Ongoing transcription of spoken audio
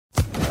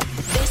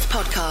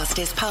podcast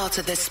is part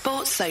of the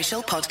Sports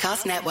Social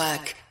Podcast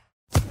Network.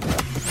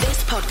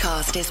 This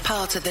podcast is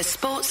part of the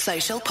Sports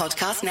Social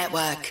Podcast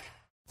Network.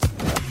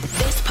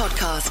 This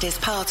podcast is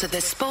part of the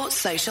Sports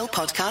Social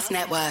Podcast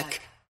Network.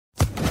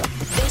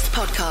 This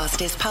podcast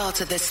is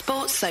part of the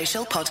Sports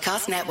Social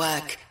Podcast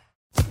Network.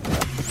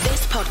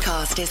 This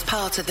podcast is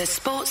part of the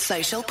Sports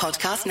Social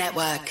Podcast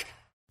Network.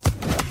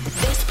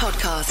 This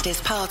podcast is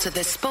part of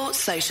the Sports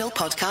Social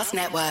Podcast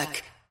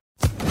Network.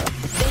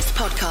 This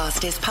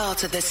podcast is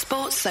part of the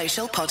Sports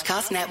Social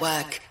Podcast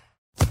Network.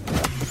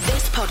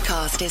 This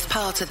podcast is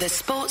part of the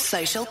Sports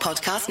Social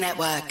Podcast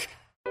Network.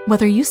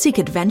 Whether you seek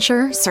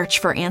adventure, search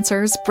for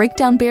answers, break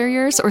down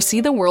barriers, or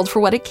see the world for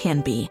what it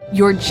can be,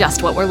 you're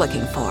just what we're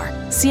looking for.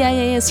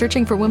 CIA is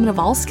searching for women of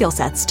all skill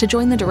sets to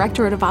join the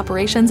Directorate of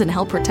Operations and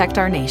help protect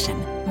our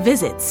nation.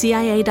 Visit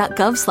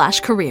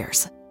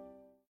cia.gov/careers.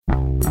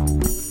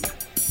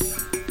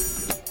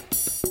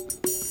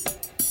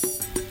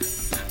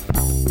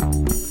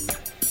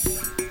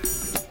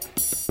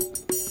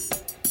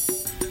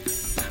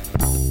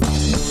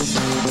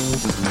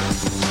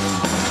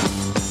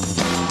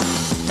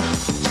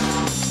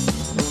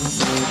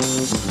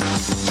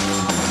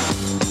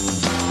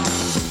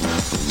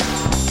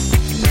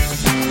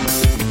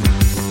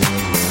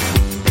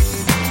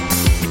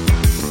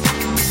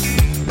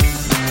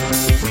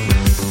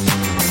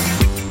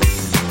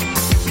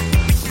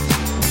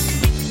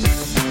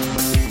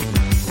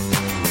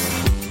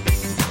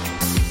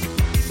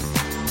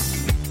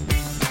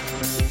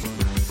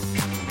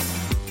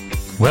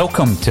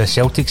 Welcome to A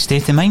Celtic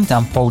State of Mind.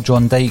 I'm Paul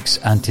John Dykes,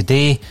 and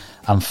today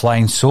I'm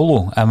flying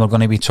solo, and we're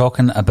going to be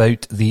talking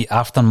about the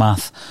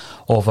aftermath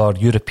of our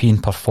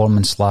European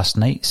performance last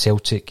night.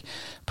 Celtic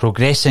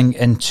progressing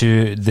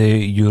into the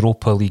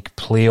Europa League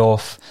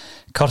Play-off,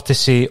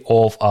 courtesy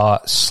of a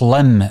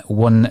slim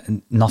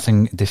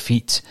 1-0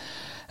 defeat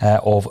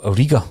of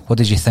Riga. What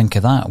did you think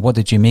of that? What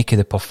did you make of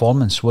the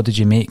performance? What did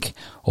you make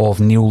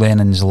of Neil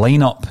Lennon's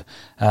lineup?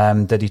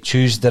 Did he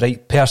choose the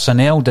right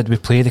personnel? Did we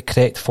play the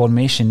correct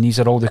formation? These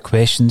are all the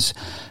questions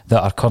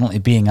that are currently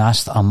being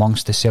asked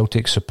amongst the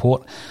Celtic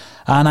support.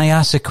 And I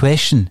ask the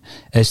question,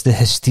 is the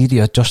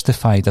hysteria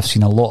justified? I've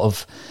seen a lot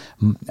of,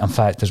 in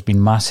fact, there's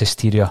been mass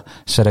hysteria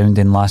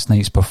surrounding last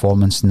night's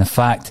performance, and the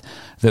fact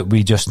that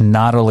we just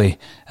narrowly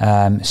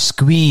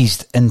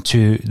squeezed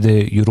into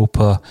the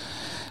Europa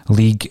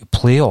League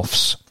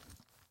playoffs,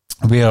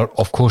 where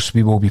of course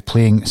we will be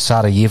playing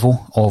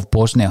Sarajevo of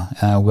Bosnia.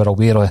 We're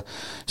aware of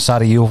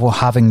Sarajevo,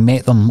 having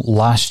met them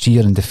last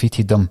year and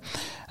defeated them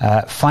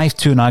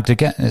 5-2 in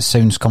aggregate. It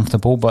sounds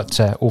comfortable, but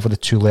over the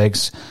two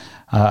legs,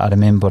 I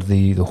remember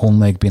the home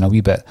leg being a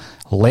wee bit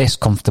less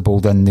comfortable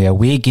than the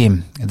away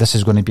game. This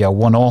is going to be a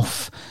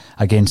one-off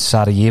against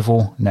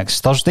Sarajevo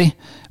next Thursday.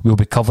 We'll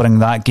be covering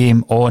that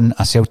game on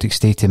A Celtic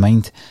State of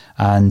Mind,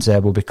 and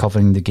we'll be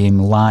covering the game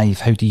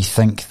live. How do you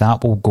think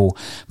that will go?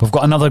 We've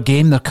got another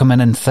game. They're coming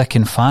in thick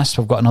and fast.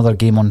 We've got another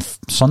game on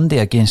Sunday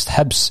against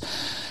Hibs.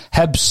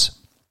 Hibs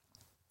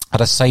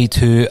are a side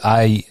who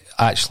I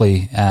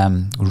actually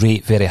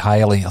rate very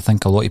highly. I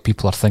think a lot of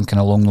people are thinking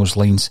along those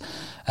lines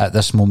at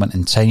this moment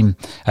in time.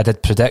 I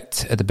did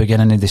predict at the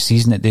beginning of the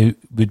season that they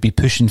would be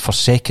pushing for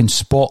second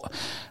spot.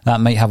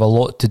 That might have a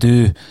lot to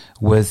do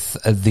with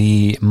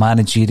the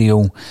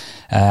managerial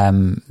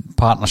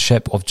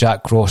partnership of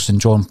Jack Ross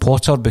and John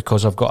Potter,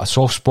 because I've got a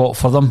soft spot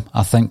for them.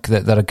 I think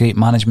that they're a great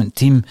management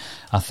team.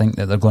 I think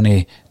that they're going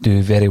to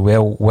do very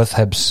well with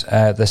Hibs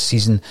this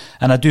season,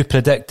 and I do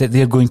predict that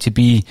they're going to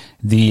be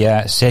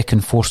the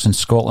second force in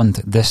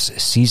Scotland this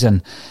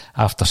season,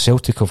 after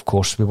Celtic, of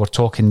course. We were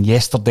talking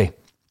yesterday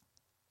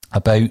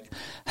about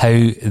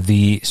how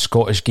the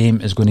Scottish game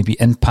is going to be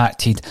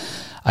impacted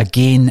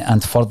again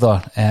and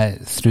further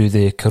through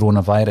the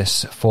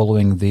coronavirus,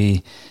 following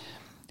the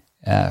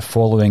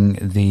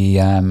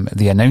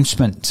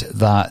announcement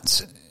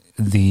that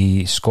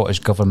the Scottish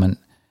government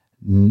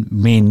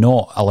may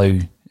not allow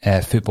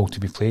football to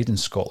be played in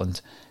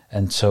Scotland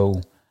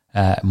until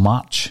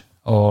March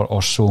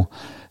or so.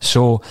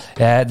 So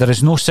there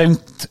is no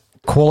sound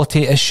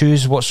quality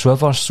issues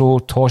whatsoever. So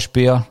Tosh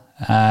Bear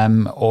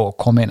or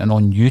commenting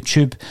on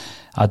YouTube,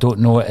 I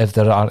don't know if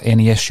there are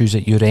any issues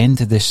at your end.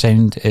 The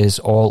sound is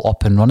all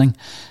up and running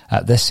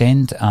at this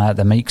end.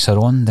 The mics are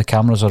on, the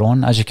cameras are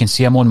on. As you can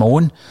see, I'm on my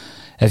own.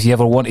 If you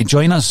ever want to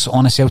join us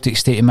on A Celtic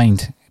State of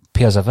Mind,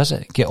 pay us a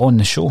visit, get on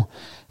the show,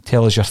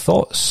 tell us your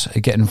thoughts,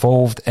 get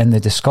involved in the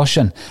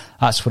discussion.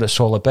 That's what it's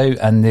all about.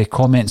 And the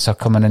comments are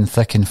coming in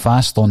thick and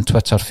fast on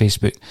Twitter,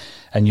 Facebook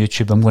and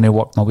YouTube. I'm going to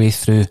work my way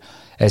through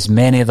as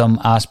many of them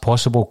as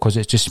possible, because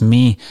it's just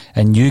me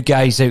and you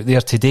guys out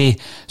there today.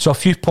 So a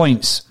few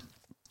points.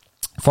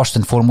 First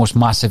and foremost,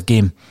 massive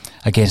game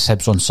against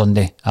Hibs on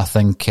Sunday. I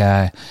think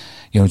Jack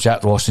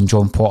Ross and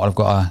John Potter have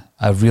got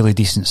a really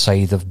decent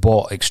side. They've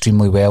bought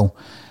extremely well,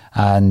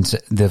 and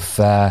they've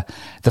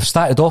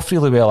started off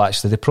really well.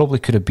 Actually, they probably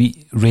could have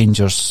beat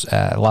Rangers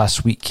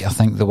last week. I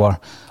think they were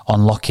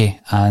unlucky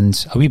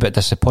and a wee bit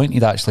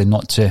disappointed actually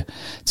not to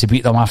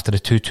beat them after the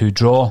 2-2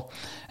 draw.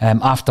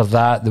 After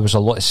that, there was a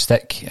lot of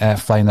stick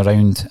flying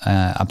around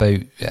about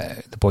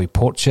the boy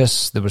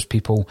Porteous. There was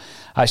people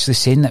actually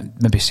saying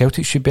that maybe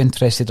Celtic should be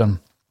interested in him.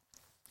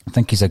 I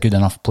think he's a good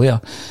enough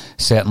player.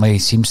 Certainly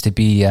seems to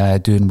be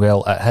doing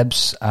well at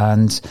Hibs.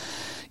 And,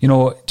 you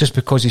know, just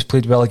because he's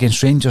played well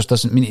against Rangers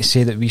doesn't mean to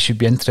say that we should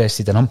be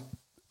interested in him.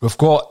 We've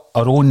got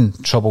our own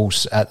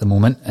troubles at the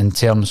moment in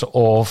terms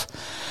of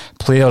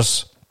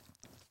players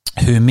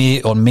who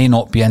may or may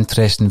not be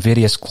interested in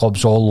various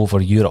clubs all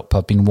over Europe.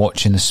 I've been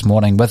watching this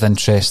morning with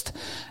interest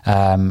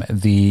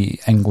the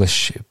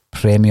English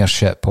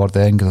Premiership, or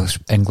the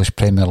English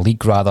Premier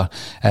League rather,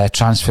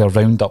 transfer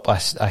roundup.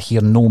 I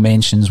hear no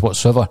mentions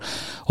whatsoever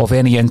of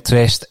any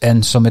interest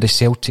in some of the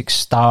Celtic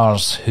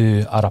stars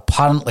who are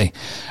apparently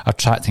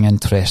attracting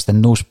interest,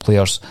 and those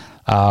players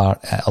are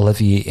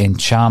Olivier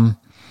Encham,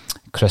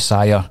 Chris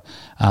Ayer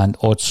and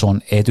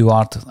Odson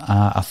Edouard.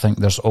 I think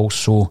there's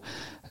also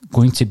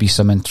going to be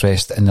some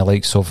interest in the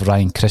likes of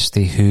Ryan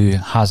Christie, who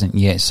hasn't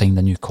yet signed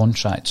a new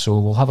contract, so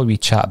we'll have a wee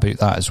chat about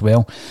that as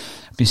well.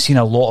 I've been seeing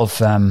a lot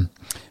of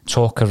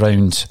talk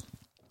around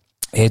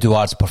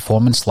Edouard's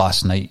performance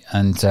last night,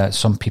 and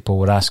some people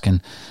were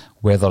asking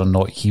whether or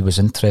not he was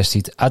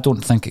interested. I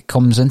don't think it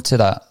comes into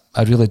that.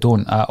 I really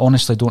don't. I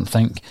honestly don't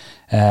think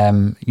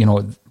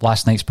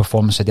last night's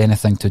performance had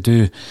anything to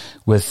do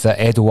with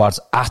Edouard's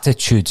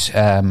attitude.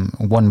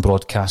 One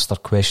broadcaster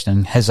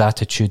questioning his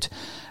attitude,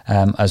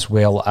 as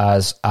well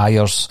as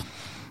Ayer's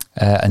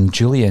and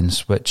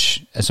Julian's,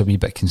 which is a wee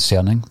bit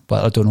concerning,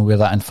 but I don't know where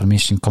that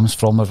information comes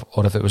from,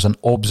 or if it was an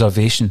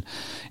observation.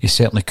 He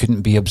certainly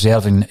couldn't be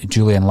observing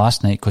Julian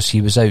last night because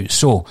he was out.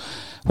 So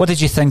what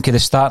did you think of the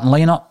starting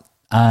lineup?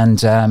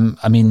 And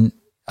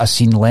I've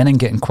seen Lennon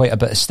getting quite a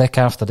bit of stick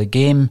after the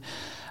game.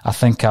 I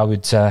think I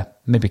would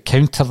maybe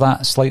counter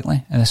that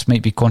slightly, and this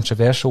might be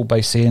controversial,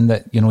 by saying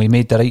that, you know, he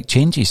made the right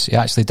changes. He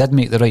actually did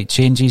make the right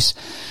changes.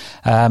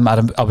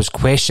 I was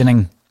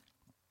questioning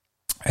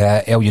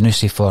El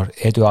Yunusi for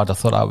Edouard. I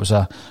thought that was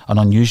an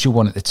unusual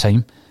one at the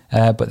time,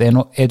 but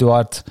then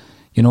Edouard,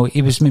 you know,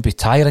 he was maybe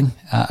tiring.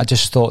 I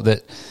just thought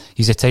that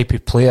he's the type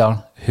of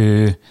player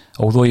who,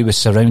 although he was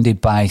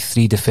surrounded by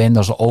three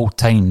defenders at all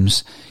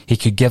times, he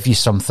could give you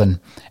something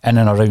in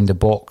and around the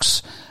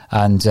box.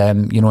 And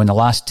in the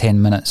last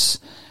 10 minutes,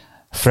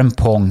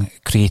 Frimpong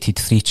created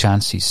three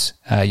chances.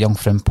 Young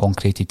Frimpong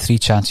created three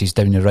chances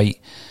down the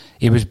right.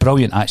 He was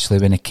brilliant actually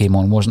when he came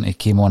on, wasn't he? He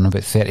came on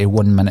about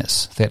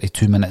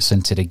 32 minutes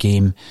into the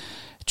game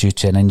due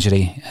to an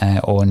injury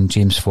on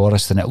James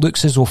Forrest, and it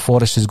looks as though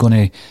Forrest is going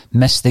to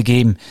miss the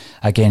game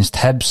against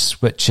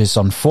Hibs, which is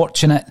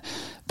unfortunate,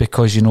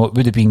 because, you know, it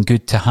would have been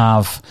good to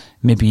have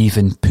maybe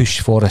even push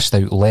Forrest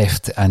out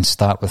left and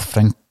start with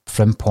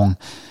Frimpong,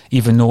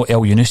 even though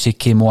El Yunusi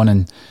came on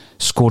and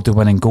scored the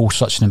winning goal,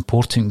 such an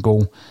important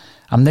goal.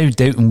 I'm now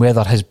doubting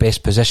whether his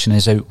best position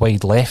is out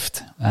wide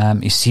left.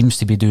 He seems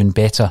to be doing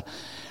better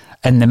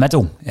in the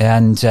middle,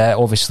 and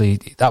obviously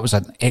that was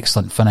an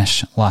excellent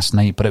finish last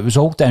night, but it was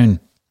all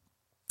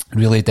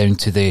really down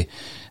to the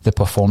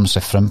performance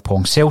of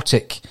Frimpong.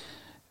 Celtic,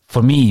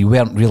 for me,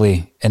 weren't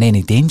really in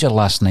any danger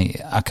last night.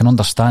 I can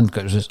understand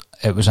because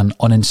it was an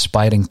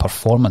uninspiring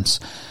performance.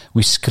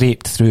 We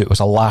scraped through. It was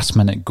a last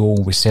minute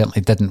goal. We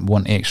certainly didn't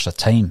want extra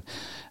time,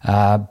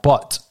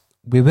 but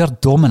we were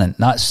dominant.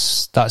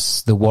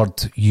 That's the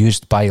word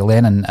used by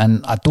Lennon,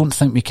 and I don't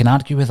think we can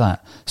argue with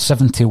that.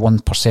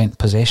 71%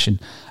 possession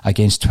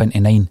against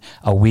 29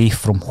 away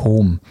from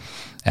home.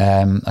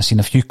 I've seen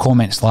a few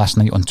comments last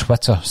night on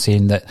Twitter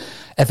saying that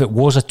if it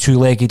was a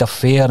two-legged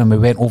affair and we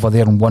went over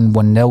there and won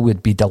 1-0,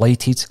 we'd be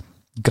delighted.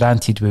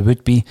 Granted, we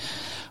would be,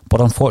 but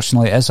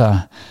unfortunately it's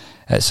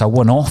a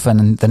one-off,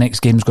 and the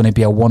next game's going to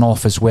be a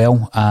one-off as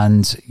well.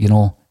 And, you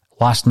know,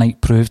 last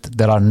night proved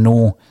there are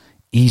no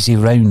easy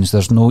rounds,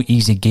 there's no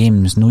easy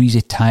games, no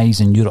easy ties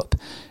in Europe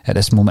at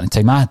this moment in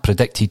time. I had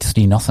predicted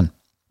 3-0,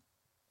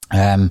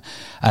 and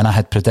I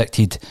had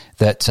predicted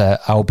that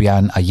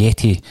Albion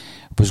Ayeti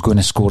was going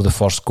to score the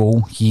first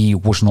goal. He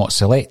was not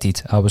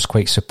selected. I was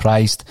quite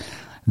surprised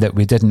that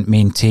we didn't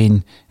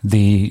maintain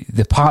the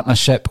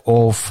partnership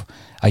of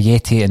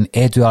Ayeti and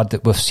Edouard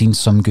that we've seen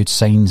some good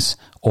signs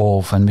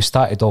of. And we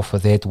started off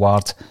with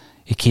Edouard.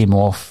 He came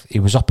off, he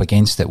was up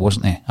against it,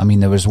 wasn't he? I mean,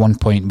 there was one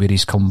point where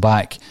he's come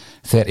back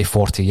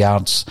 30-40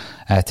 yards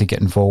to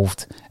get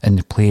involved in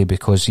the play,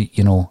 because,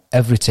 you know,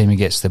 every time he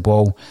gets the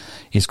ball,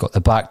 he's got the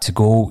back to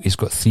go, he's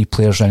got three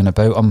players round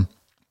about him,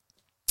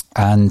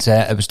 and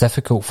it was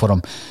difficult for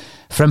him.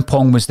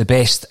 Frimpong was the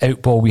best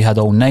outball we had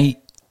all night.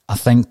 I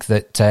think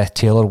that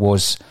Taylor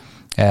was,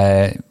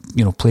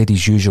 played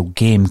his usual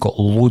game, got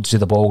loads of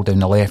the ball down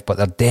the left, but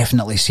there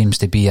definitely seems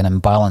to be an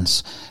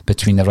imbalance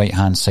between the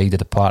right-hand side of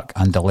the park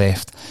and the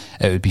left.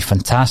 It would be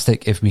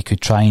fantastic if we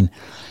could try and,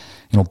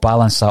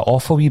 balance that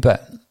off a wee bit.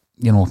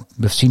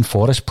 We've seen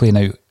Forrest playing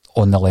out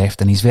on the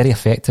left, and he's very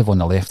effective on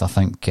the left. I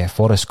think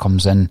Forrest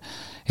comes in,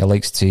 he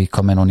likes to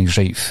come in on his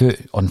right foot.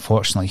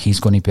 Unfortunately, he's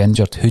going to be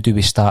injured. Who do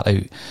we start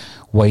out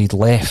wide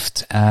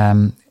left?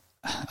 It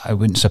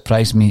wouldn't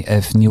surprise me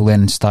if Neil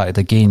Lennon started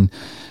again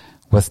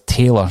with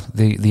Taylor.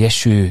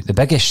 The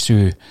big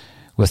issue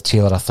with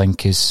Taylor, I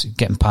think, is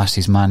getting past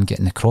his man,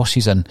 getting the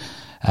crosses in.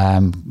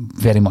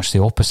 Very much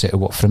the opposite of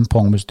what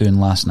Frimpong was doing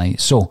last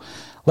night. So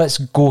let's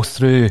go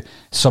through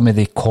some of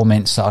the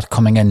comments that are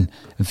coming in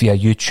via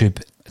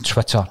YouTube,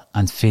 Twitter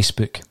and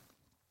Facebook.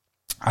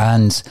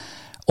 And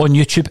on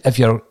YouTube, if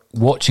you're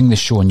watching the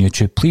show on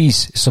YouTube,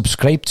 please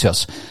subscribe to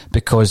us,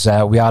 because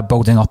we are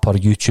building up our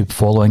YouTube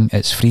following.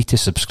 It's free to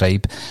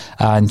subscribe,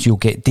 and you'll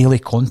get daily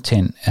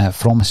content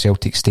from a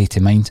Celtic State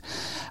of Mind.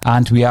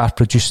 And we are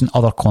producing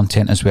other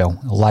content as well,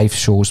 live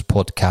shows,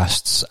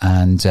 podcasts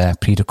and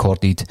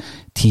pre-recorded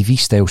TV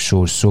style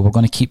shows. So we're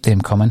going to keep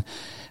them coming.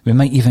 We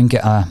might even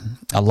get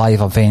a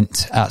live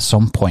event at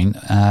some point,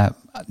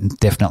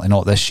 definitely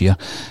not this year,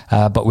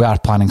 but we are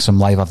planning some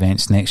live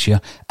events next year,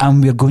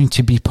 and we're going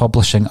to be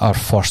publishing our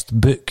first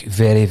book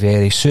very,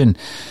 very soon.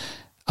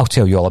 I'll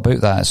tell you all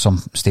about that at some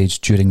stage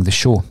during the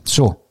show.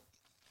 So,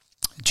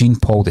 Jean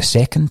Paul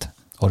II,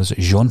 or is it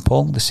Jean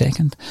Paul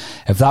II?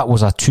 If that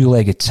was a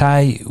two-legged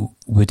tie,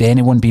 would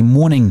anyone be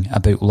moaning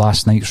about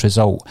last night's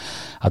result?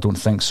 I don't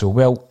think so.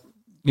 Well,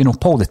 you know,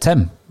 Paul the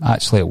Tim,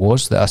 actually it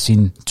was, that I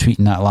seen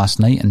tweeting that last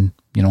night, and,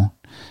 you know,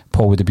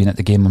 Paul would have been at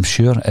the game, I'm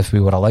sure, if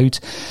we were allowed.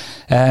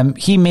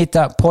 He made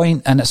that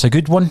point, and it's a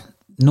good one.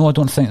 No, I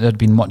don't think there'd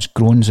been much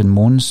groans and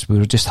moans. We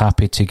were just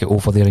happy to get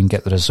over there and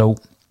get the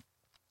result.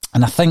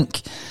 And I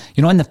think,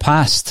 you know, in the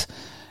past,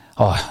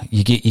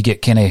 you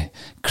get kind of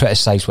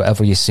criticised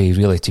whatever you say,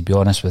 really, to be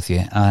honest with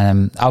you.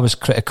 I was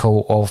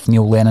critical of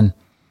Neil Lennon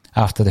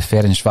after the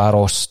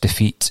Ferencváros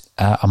defeat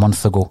a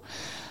month ago.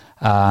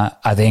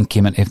 I then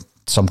came into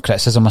some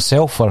criticism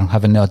myself for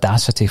having the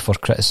audacity for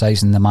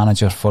criticising the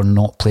manager for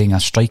not playing a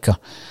striker,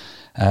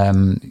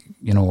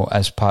 you know,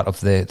 as part of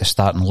the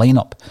starting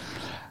lineup.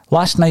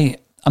 Last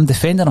night, I'm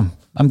defending him.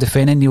 I'm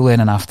defending Neil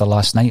Lennon after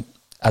last night.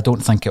 I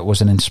don't think it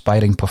was an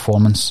inspiring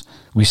performance.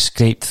 We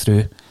scraped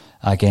through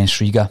against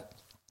Riga.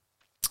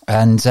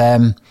 And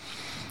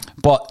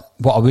but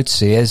what I would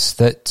say is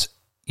that,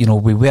 you know,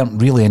 we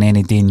weren't really in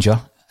any danger.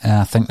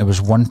 I think there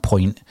was one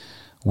point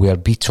where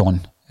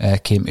Beaton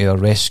came to our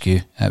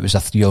rescue. It was a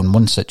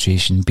 3-on-1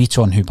 situation.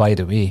 Beaton, who, by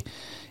the way,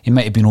 he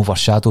might have been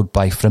overshadowed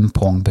by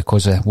Frimpong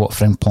because of what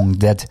Frimpong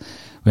did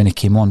when he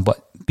came on,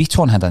 but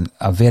Beaton had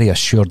a very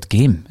assured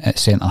game at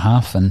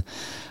centre-half, and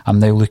I'm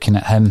now looking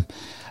at him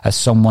as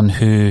someone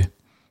who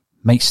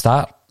might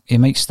start. He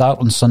might start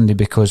on Sunday,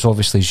 because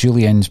obviously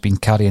Julien's been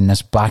carrying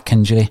this back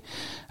injury.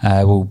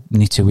 We'll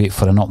need to wait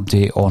for an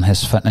update on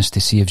his fitness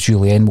to see if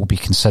Julien will be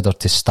considered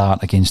to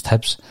start against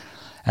Hibs.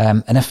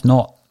 And if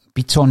not,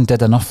 Beaton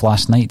did enough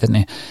last night, didn't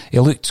he? He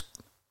looked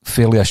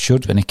fairly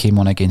assured when he came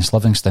on against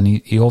Livingston.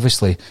 He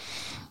obviously,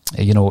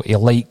 you know, he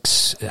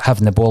likes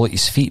having the ball at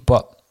his feet,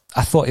 but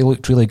I thought he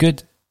looked really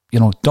good. You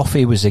know,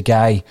 Duffy was the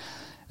guy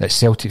that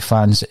Celtic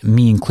fans,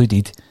 me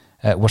included,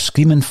 were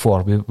screaming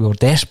for. We were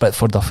desperate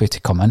for Duffy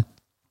to come in.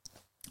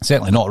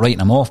 Certainly not writing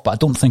him off, but I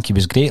don't think he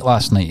was great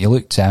last night. He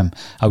looked a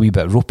wee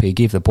bit ropey. He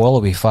gave the ball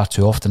away far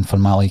too often for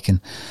my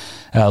liking.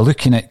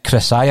 Looking at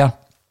Chris Ayer,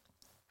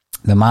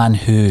 the man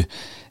who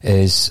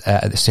is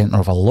at the centre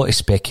of a lot of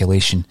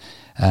speculation,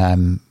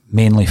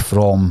 mainly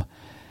from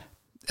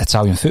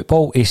Italian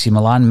football. AC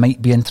Milan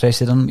might be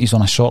interested in him. He's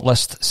on a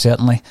shortlist,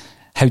 certainly.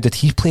 How did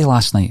he play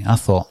last night? I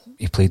thought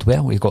he played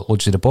well. He got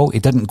loads of the ball. He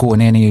didn't go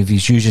on any of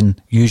his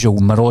usual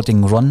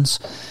marauding runs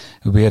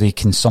where he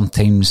can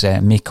sometimes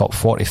make up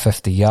 40,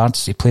 50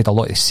 yards. He played a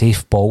lot of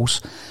safe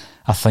balls.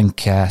 I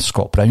think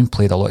Scott Brown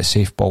played a lot of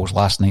safe balls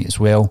last night as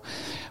well.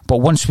 But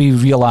once we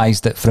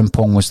realised that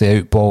Frimpong was the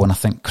out ball, and I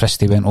think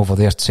Christie went over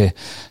there to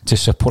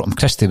support him.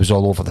 Christie was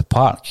all over the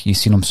park. You've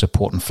seen him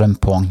supporting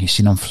Frimpong. You've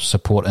seen him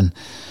supporting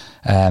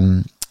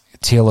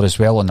Taylor as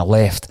well on the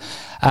left.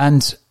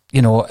 And,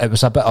 you know, it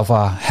was a bit of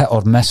a hit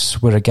or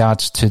miss with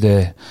regards to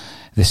the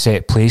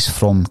set plays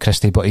from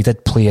Christie, but he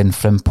did play in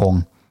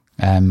Frimpong,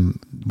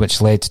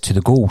 which led to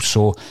the goal.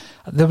 So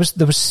there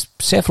was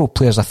several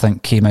players, I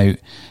think, came out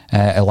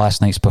at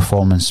last night's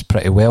performance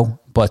pretty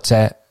well. But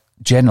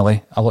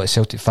generally, a lot of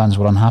Celtic fans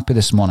were unhappy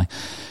this morning.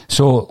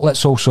 So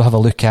let's also have a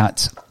look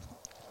at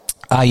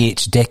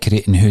IH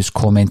Decorating, who's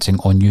commenting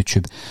on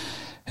YouTube.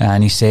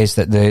 And he says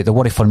that the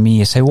worry for me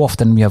is how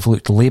often we have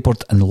looked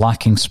laboured and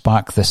lacking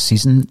spark this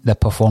season. The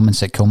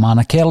performance at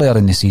Kilmarnock earlier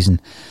in the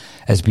season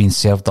has been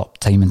served up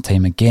time and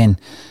time again.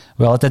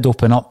 Well, I did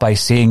open up by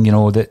saying, you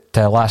know, that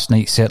last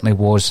night certainly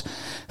was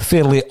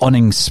fairly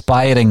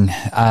uninspiring,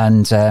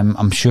 and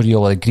I'm sure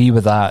you'll agree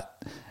with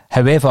that.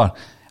 However,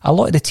 a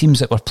lot of the teams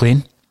that were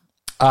playing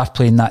are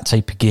playing that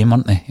type of game,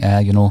 aren't they?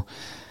 You know,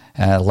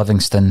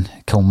 Livingston,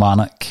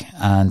 Kilmarnock,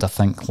 and I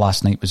think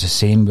last night was the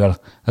same, where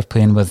they're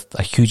playing with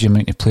a huge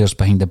amount of players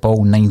behind the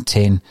ball,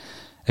 9-10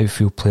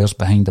 outfield players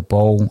behind the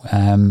ball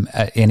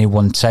at any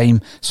one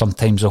time,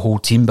 sometimes a whole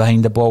team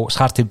behind the ball. It's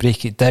hard to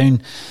break it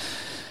down.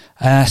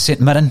 St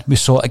Mirren, we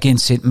saw it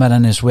against St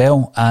Mirren as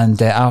well, and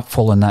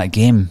following that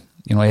game,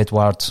 you know,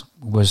 Edward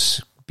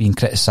was being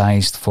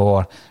criticised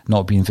for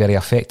not being very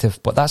effective,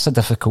 but that's a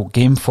difficult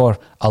game for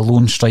a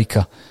lone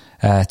striker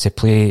to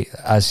play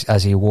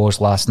as he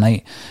was last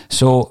night.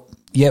 So,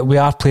 yeah, we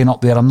are playing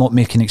up there. I'm not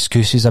making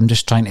excuses. I'm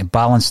just trying to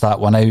balance that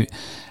one out.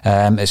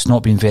 It's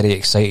not been very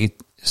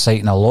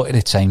exciting a lot of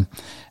the time.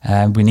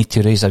 We need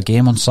to raise our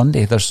game on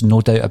Sunday. There's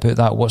no doubt about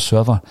that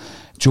whatsoever.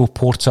 Joe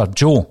Porter.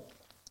 Joe,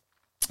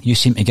 you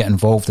seem to get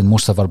involved in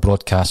most of our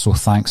broadcasts, so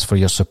thanks for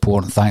your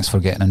support and thanks for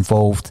getting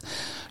involved.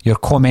 You're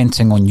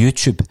commenting on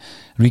YouTube.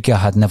 Riga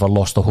had never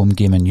lost a home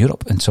game in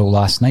Europe until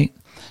last night.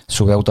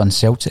 So well done,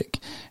 Celtic.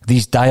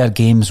 These dire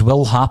games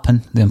will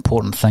happen. The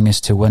important thing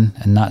is to win,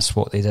 and that's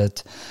what they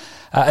did.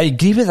 I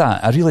agree with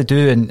that. I really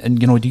do.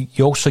 And you know,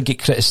 you also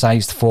get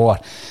criticised for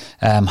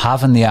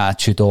having the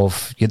attitude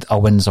of a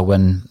win's a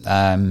win.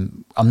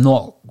 I'm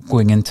not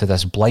going into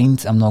this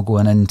blind. I'm not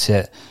going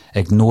into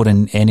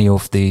ignoring any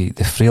of the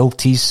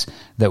frailties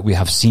that we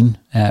have seen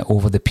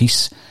over the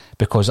piece,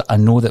 because I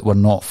know that we're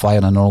not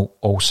firing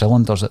all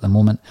cylinders at the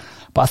moment.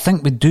 But I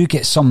think we do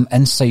get some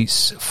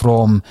insights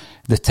from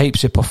the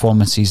types of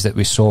performances that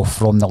we saw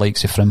from the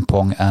likes of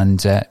Frimpong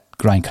and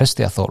Ryan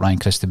Christie. I thought Ryan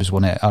Christie was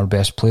one of our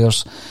best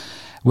players.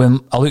 When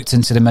I looked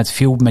into the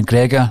midfield,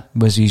 McGregor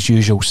was his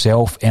usual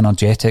self,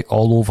 energetic,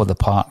 all over the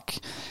park,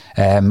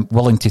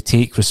 willing to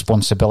take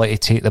responsibility,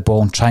 take the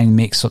ball and try and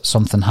make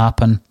something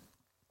happen.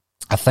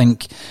 I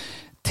think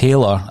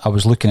Taylor, I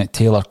was looking at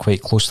Taylor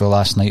quite closely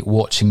last night,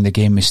 watching the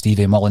game with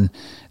Stevie Mullen,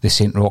 the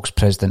St. Roch's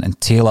president, and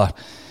Taylor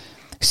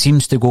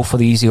seems to go for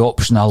the easy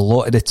option a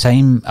lot of the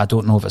time. I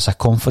don't know if it's a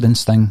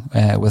confidence thing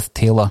with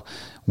Taylor,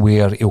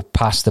 where he'll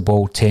pass the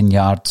ball 10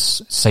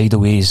 yards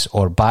sideways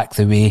or back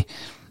the way,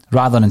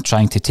 rather than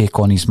trying to take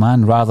on his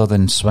man, rather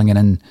than swinging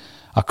in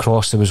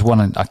across. There was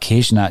one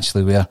occasion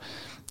actually where,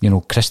 you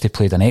know, Christie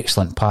played an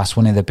excellent pass,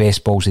 one of the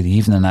best balls of the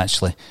evening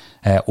actually,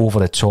 over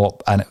the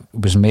top, and it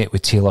was met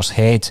with Taylor's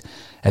head.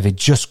 If he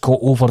just got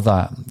over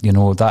that, you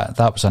know, that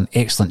was an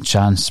excellent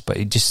chance, but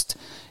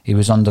he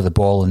was under the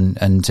ball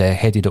and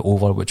headed it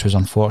over, which was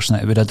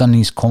unfortunate. It would have done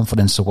his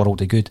confidence a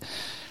world of good.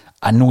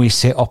 I know he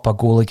set up a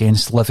goal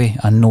against Livy.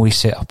 I know he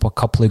set up a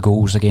couple of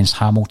goals against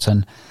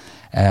Hamilton.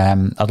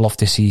 I'd love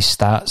to see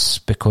stats,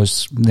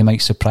 because they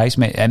might surprise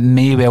me. It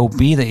may well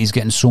be that he's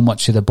getting so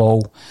much of the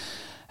ball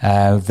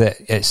that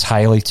it's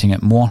highlighting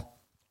it more.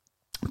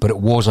 But it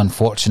was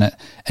unfortunate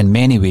in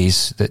many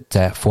ways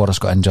that Forrest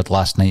got injured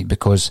last night,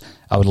 because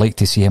I would like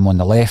to see him on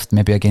the left,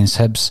 maybe against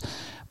Hibs.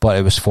 But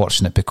it was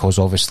fortunate because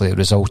obviously it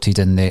resulted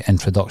in the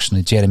introduction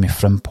of Jeremy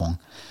Frimpong.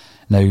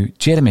 Now,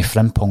 Jeremy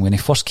Frimpong, when he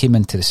first came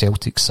into the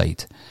Celtic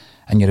side,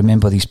 and you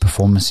remember these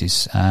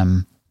performances,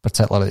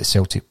 particularly at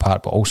Celtic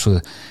Park, but also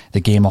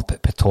the game up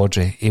at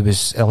Pittodrie, he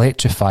was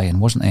electrifying,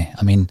 wasn't he?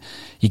 I mean,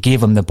 you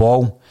gave him the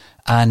ball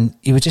and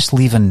he was just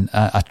leaving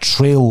a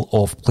trail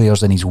of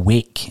players in his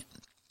wake.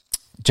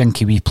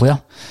 Jinky wee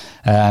player.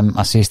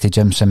 I says to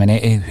Jim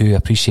Simonetti, who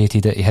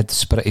appreciated it, he had the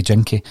spirit of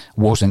Jinky.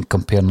 Wasn't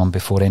comparing them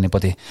before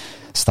anybody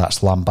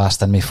starts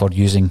lambasting me for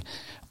using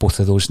both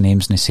of those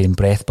names in the same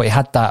breath. But he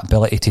had that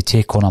ability to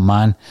take on a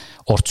man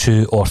or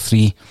two or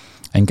three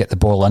and get the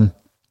ball in.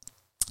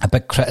 A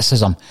big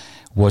criticism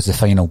was the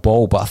final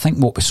ball, but I think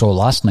what we saw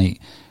last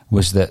night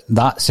was that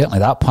certainly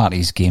that part of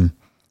his game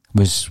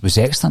was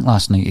excellent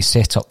last night. He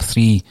set up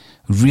 3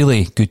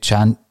 really good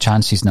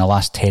chances in the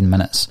last 10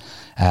 minutes.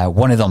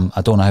 One of them,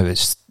 I don't know how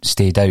it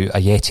stayed out, a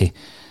Yeti.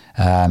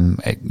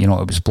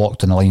 It was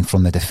blocked on the line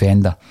from the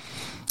defender.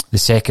 The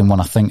second one,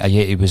 I think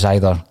Yeti was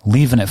either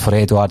leaving it for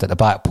Edouard at the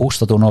back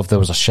post. I don't know if there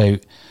was a shout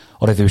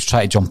or if he was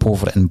trying to jump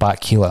over it and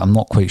back heel it. I'm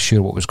not quite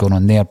sure what was going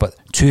on there, but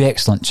 2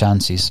 excellent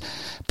chances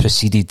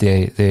preceded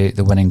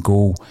the winning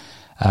goal.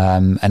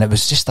 And it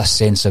was just a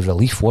sense of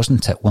relief,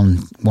 wasn't it, when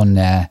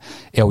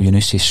El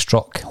Yunusi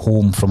struck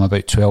home from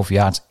about 12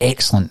 yards.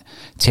 Excellent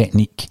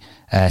technique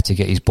to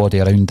get his body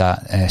around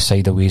that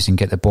sideways and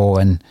get the ball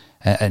in,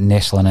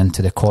 nestling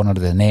into the corner of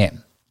the net.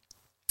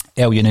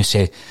 El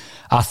Yunusi,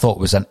 I thought,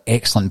 was an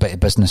excellent bit of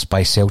business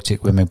by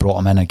Celtic when we brought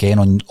him in again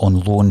on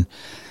loan.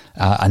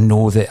 I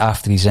know that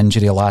after his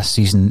injury last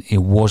season, he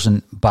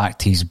wasn't back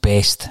to his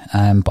best,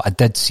 but I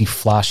did see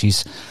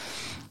flashes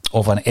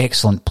of an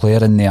excellent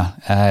player in there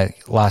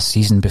last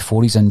season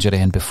before his injury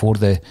and before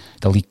the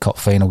League Cup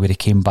final, where he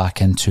came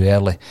back in too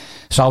early.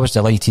 So I was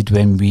delighted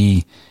when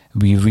we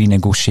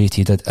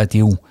renegotiated a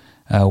deal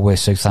with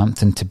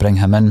Southampton to bring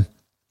him in.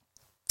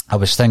 I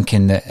was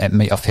thinking that it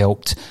might have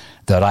helped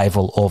the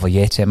arrival of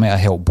Ayeti. It might have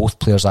helped both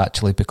players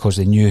actually, because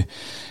they knew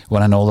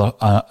one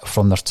another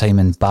from their time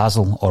in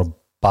Basel or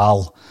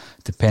Bal,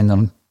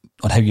 depending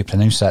on how you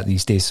pronounce that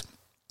these days.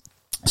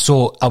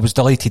 So I was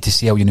delighted to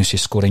see El Yunusi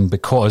scoring,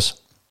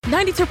 because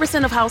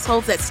 92% of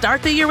households that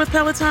start the year with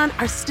Peloton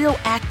are still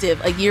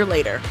active a year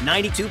later.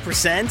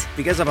 92%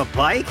 because of a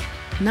bike?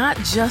 Not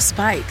just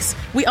bikes.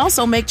 We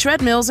also make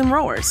treadmills and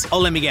rowers. Oh,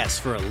 let me guess,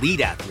 for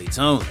elite athletes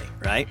only.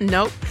 right?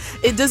 Nope.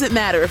 It doesn't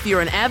matter if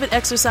you're an avid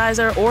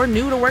exerciser or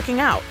new to working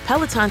out.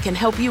 Peloton can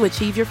help you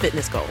achieve your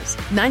fitness goals.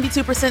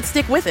 92%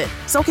 stick with it.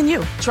 So can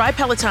you. Try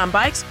Peloton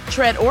bikes,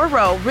 tread, or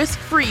row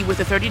risk-free with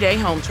a 30-day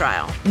home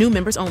trial. New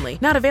members only.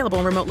 Not available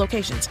in remote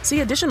locations.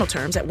 See additional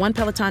terms at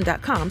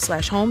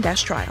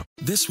onepeloton.com/home-trial.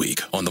 This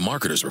week on The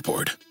Marketer's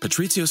Report,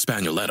 Patrizio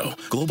Spagnoletto,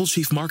 Global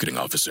Chief Marketing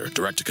Officer,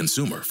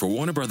 Direct-to-Consumer for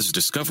Warner Brothers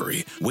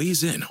Discovery,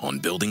 weighs in on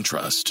building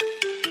trust.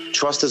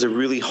 Trust is a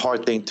really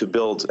hard thing to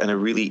build and a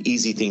really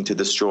easy thing to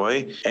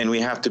destroy, and we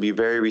have to be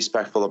very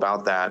respectful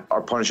about that.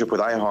 Our partnership with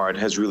iHeart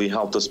has really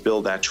helped us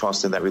build that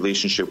trust and that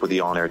relationship with the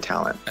on-air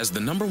talent. As the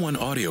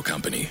 #1 audio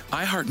company,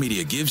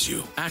 iHeartMedia gives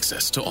you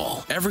access to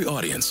all. Every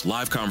audience,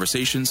 live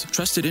conversations,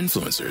 trusted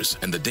influencers,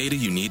 and the data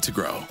you need to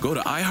grow. Go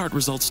to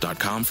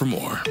iHeartResults.com for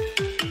more.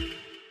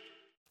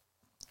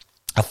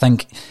 I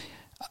think,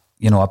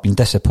 I've been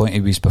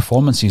disappointed with his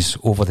performances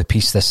over the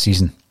piece this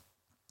season.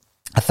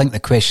 I think the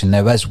question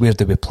now is, where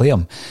do we play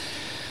him?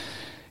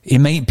 He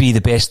might be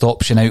the best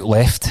option out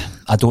left.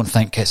 I don't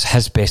think it's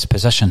his best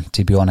position,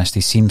 to be honest.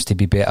 He seems to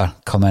be better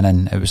coming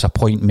in. It was a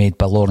point made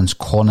by Lawrence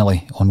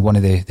Connolly on one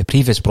of the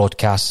previous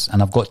broadcasts,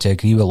 and I've got to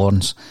agree with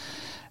Lawrence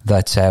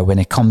that when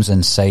he comes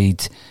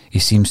inside, he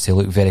seems to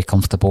look very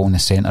comfortable in the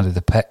centre of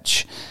the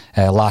pitch.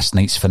 Last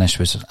night's finish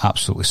was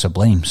absolutely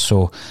sublime.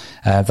 So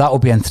that'll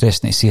be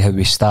interesting to see how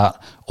we start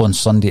on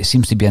Sunday. It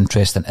seems to be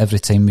interesting every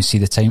time we see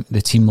the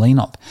team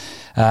lineup.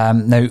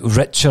 Now,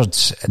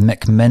 Richards,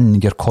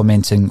 McMinn, you're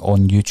commenting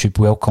on YouTube.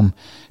 Welcome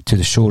to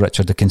the show,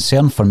 Richard. The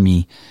concern for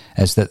me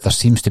is that there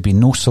seems to be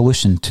no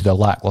solution to the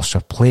lacklustre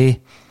play.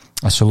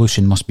 A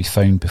solution must be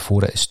found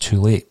before it is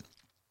too late.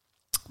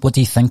 What do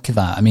you think of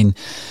that? I mean,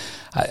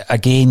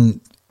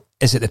 again,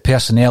 is it the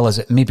personnel? Is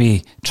it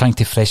maybe trying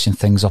to freshen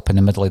things up in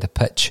the middle of the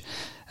pitch?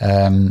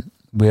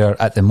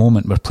 Where at the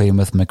moment we're playing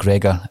with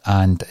McGregor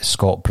and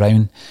Scott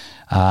Brown,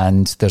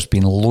 and there's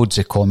been loads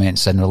of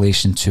comments in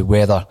relation to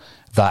whether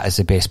that is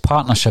the best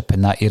partnership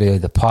in that area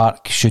of the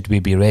park. Should we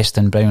be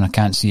resting Brown? I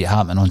can't see it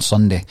happening on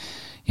Sunday.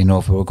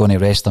 If we were going to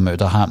rest him, it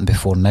would have happened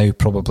before now,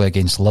 probably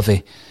against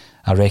Livy.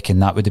 I reckon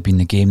that would have been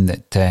the game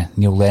that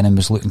Neil Lennon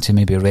was looking to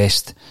maybe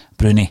rest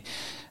Bruni.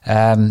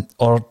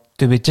 Or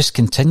do we just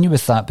continue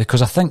with that?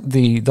 Because I think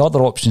the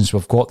other options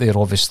we've got there,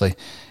 obviously,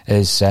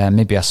 is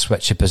maybe a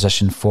switch of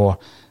position for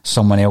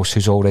someone else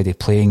who's already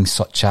playing,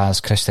 such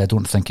as Christie. I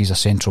don't think he's a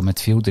central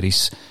midfielder.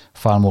 He's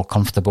far more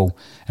comfortable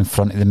in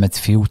front of the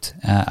midfield.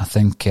 I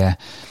think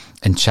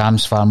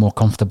Ncham's far more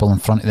comfortable in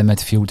front of the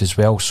midfield as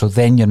well. So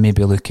then you're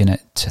maybe looking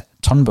at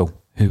Turnbull,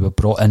 who were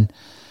brought in,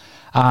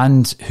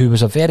 and who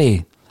was a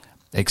very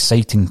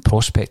exciting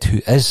prospect,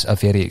 who is a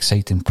very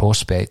exciting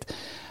prospect.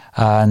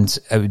 And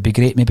it would be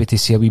great maybe to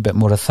see a wee bit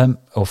more of him,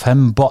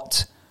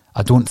 but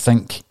I don't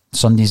think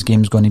Sunday's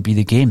game is going to be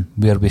the game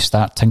where we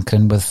start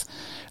tinkering with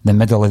the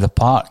middle of the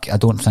park. I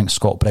don't think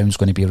Scott Brown's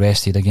going to be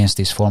rested against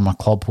his former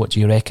club. What do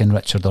you reckon,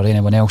 Richard, or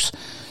anyone else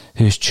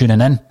who's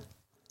tuning in?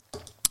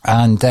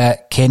 And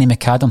Kenny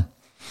McAdam.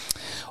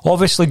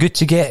 Obviously good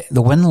to get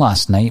the win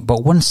last night,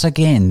 but once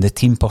again the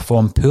team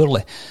performed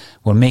poorly.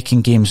 We're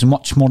making games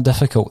much more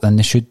difficult than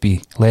they should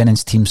be.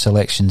 Lennon's team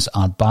selections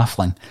are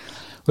baffling.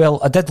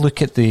 Well, I did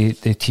look at the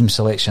team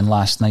selection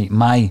last night.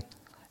 My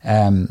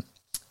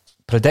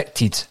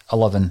predicted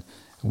 11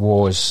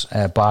 was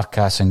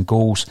Barkas and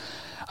goals.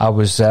 I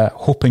was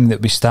hoping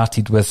that we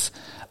started with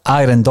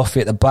Aaron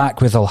Duffy at the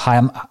back with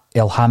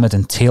Elhamed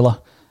and Taylor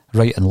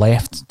right and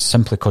left,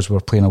 simply because we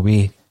were playing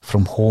away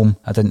from home.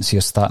 I didn't see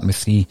us starting with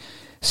 3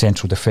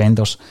 central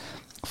defenders.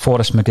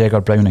 Forrest,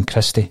 McGregor, Brown and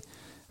Christie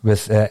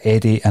with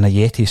Eddie and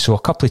Ayeti. So a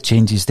couple of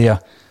changes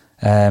there.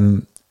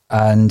 And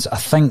I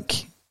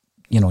think,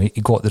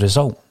 he got the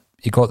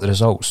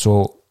result.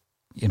 So,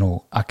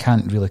 I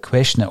can't really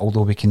question it,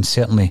 although we can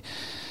certainly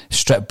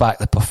strip back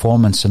the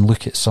performance and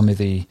look at some of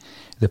the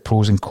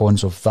pros and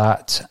cons of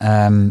that.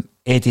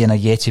 Eddie and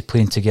Ayeti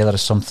playing together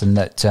is something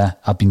that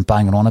I've been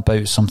banging on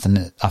about, something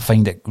that I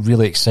find it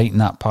really exciting,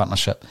 that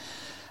partnership.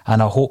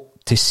 And I hope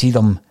to see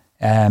them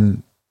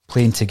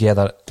playing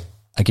together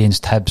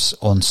against Hibs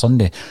on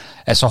Sunday.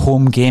 It's a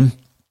home game.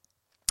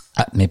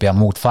 Maybe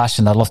I'm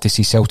old-fashioned. I'd love to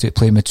see Celtic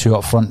playing with 2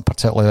 up front,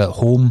 particularly at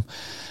home.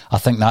 I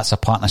think that's a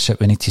partnership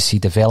we need to see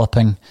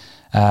developing.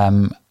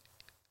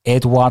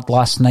 Edouard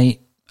last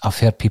night, I've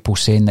heard people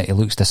saying that he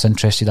looks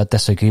disinterested. I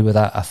disagree with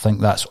that. I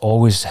think that's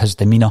always his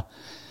demeanour.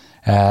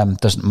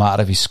 Doesn't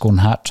matter if he's scoring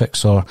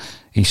hat-tricks or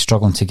he's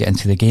struggling to get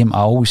into the game. I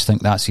always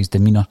think that's his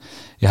demeanour.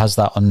 He has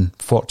that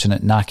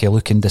unfortunate knack of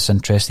looking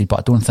disinterested, but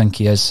I don't think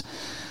he is.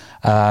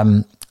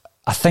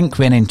 I think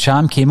when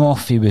Ncham came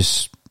off, he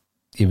was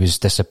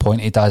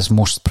disappointed, as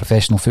most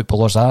professional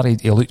footballers are.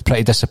 He looked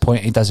pretty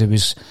disappointed as he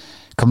was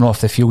coming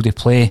off the field of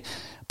play,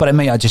 but it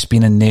might have just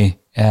been in the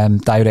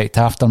direct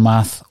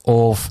aftermath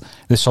of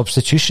the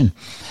substitution.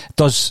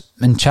 Does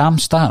Ncham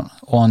start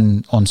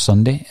on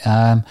Sunday?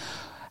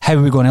 How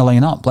are we going to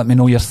line up? Let me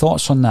know your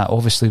thoughts on that.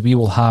 Obviously, we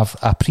will have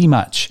a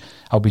pre-match.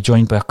 I'll be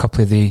joined by a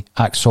couple of the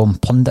AXOM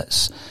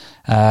pundits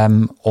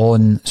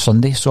on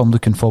Sunday, so I'm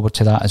looking forward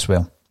to that as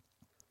well.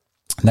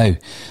 Now,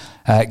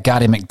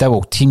 Gary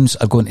McDowell, teams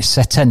are going to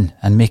sit in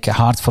and make it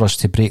hard for us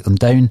to break them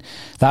down.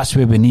 That's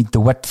where we need the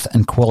width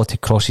and quality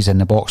crosses in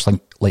the box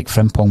like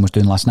Frimpong was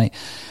doing last night.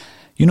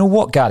 You know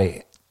what,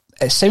 Gary?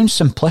 It sounds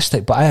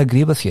simplistic, but I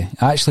agree with you.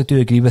 I actually do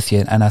agree with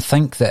you. And I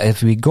think that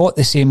if we got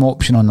the same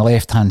option on the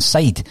left-hand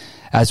side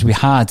as we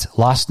had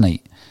last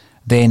night,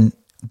 then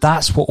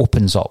that's what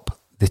opens up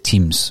the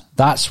teams.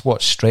 That's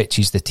what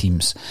stretches the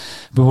teams.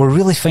 We were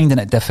really finding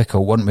it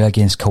difficult, weren't we,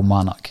 against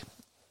Kilmarnock?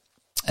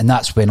 And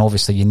that's when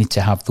obviously you need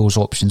to have those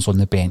options on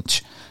the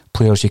bench,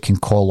 players you can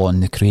call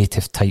on, the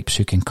creative types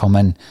who can come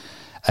in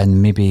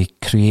and maybe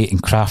create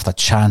and craft a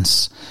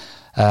chance.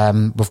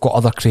 We've got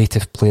other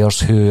creative players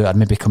who are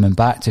maybe coming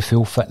back to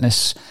full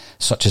fitness,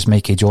 such as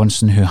Mikey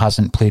Johnson, who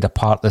hasn't played a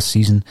part this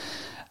season.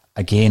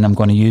 Again, I'm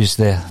going to use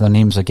their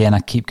names again. I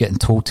keep getting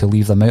told to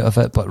leave them out of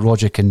it, but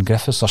Roderick and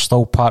Griffiths are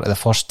still part of the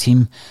first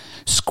team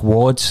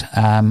squad.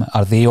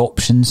 Are they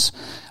options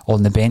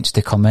on the bench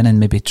to come in and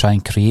maybe try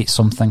and create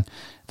something?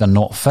 They're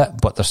not fit,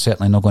 but they're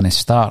certainly not going to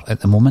start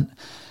at the moment.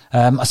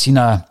 I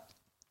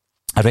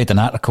read an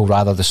article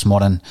rather this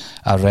morning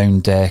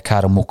around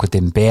Karamoko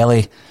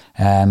Dembele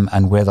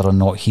and whether or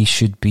not he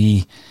should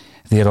be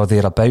there or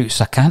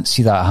thereabouts. I can't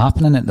see that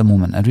happening at the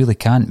moment. I really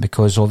can't,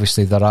 because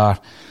obviously there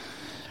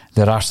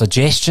are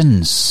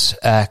suggestions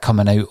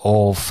coming out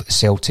of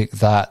Celtic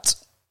that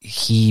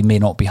he may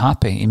not be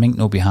happy. He might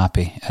not be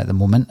happy at the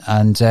moment,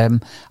 and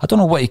I don't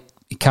know what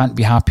he can't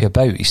be happy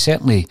about. He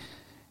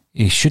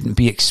shouldn't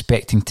be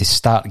expecting to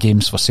start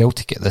games for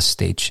Celtic at this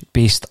stage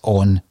based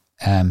on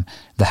the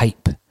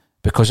hype,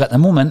 because at the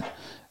moment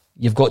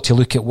you've got to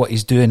look at what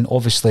he's doing.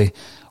 Obviously,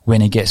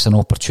 when he gets an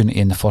opportunity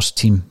in the first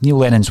team, Neil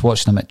Lennon's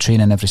watching him at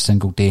training every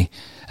single day,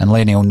 and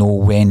Lenny will know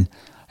when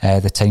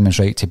the time is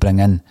right to bring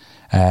in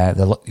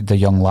the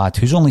young lad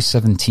who's only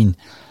 17.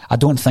 I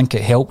don't think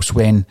it helps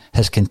when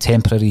his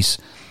contemporaries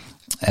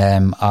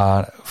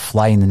are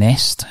flying the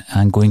nest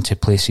and going to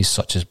places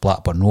such as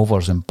Blackburn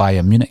Rovers and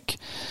Bayern Munich.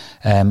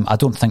 I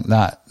don't think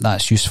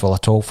that's useful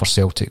at all for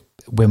Celtic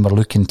when we're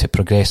looking to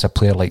progress a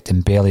player like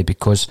Dembele,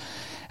 because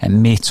it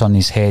may turn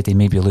his head. He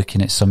may be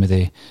looking at some of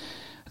the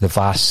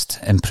vast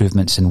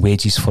improvements in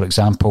wages, for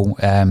example,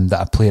 that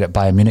a player at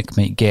Bayern Munich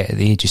might get at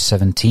the age of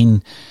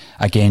 17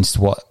 against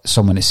what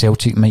someone at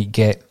Celtic might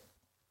get.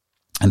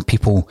 And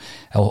people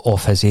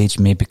of his age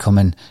may be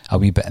becoming a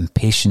wee bit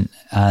impatient.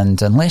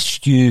 And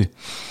unless you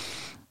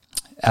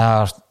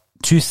are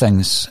two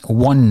things: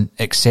 one,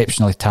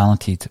 exceptionally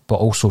talented, but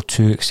also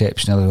two,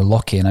 exceptionally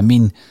lucky. And I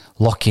mean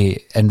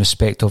lucky in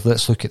respect of,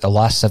 let's look at the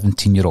last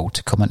 17-year-old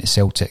to come into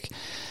Celtic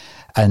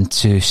and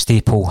to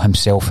staple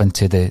himself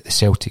into the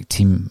Celtic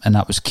team, and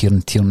that was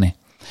Kieran Tierney.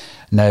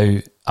 Now,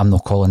 I'm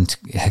not calling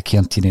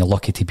Kieran Tierney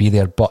lucky to be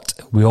there, but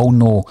we all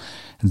know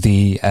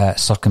the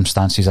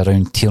circumstances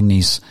around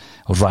Tierney's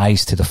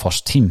rise to the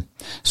first team.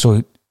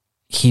 So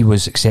he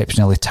was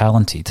exceptionally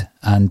talented,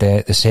 and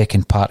the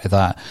second part of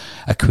that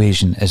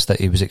equation is that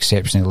he was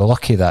exceptionally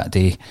lucky that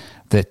day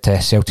that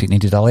Celtic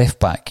needed a left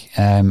back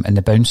in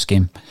the bounce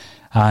game,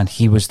 and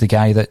he was the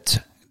guy that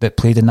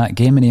played in that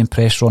game, and he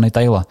impressed Ronny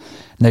Deila.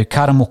 Now,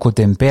 Karamoko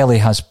Dembele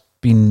has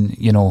been,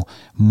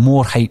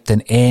 more hyped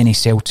than any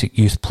Celtic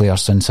youth player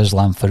since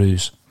Islam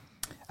Farouz,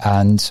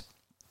 and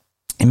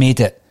he made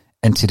it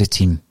into the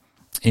team.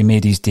 He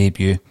made his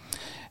debut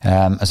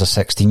as a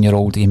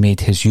 16-year-old. He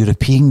made his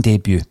European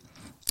debut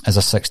as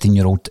a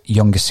 16-year-old,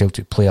 youngest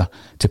Celtic player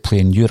to play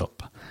in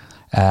Europe.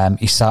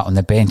 He sat on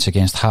the bench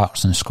against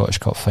Hearts in the Scottish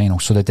Cup final.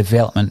 So the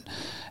development,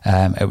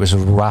 it was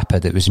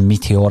rapid, it was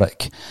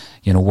meteoric.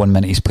 1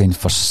 minute he's playing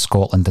for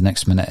Scotland, the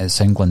next minute it's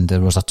England.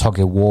 There was a tug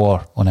of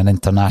war on an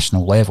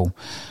international level.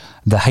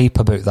 The hype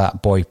about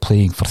that boy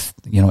playing for,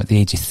 at the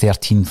age of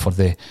 13 for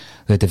the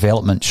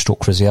development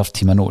stroke reserve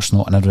team. I know it's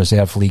not in a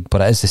reserve league,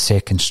 but it is the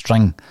second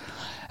string.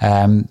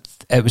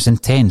 It was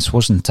intense,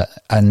 wasn't it?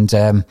 And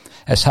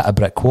it's hit a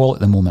brick wall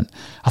at the moment.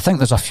 I think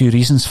there's a few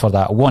reasons for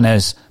that. One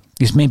is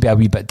he's maybe a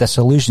wee bit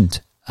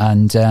disillusioned,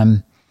 and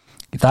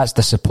that's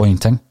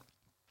disappointing,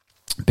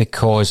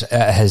 because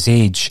at his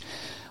age,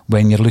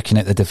 when you're looking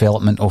at the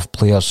development of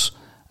players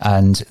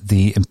and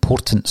the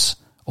importance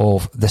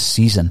of this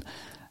season,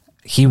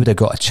 he would have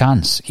got a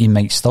chance. He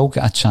might still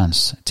get a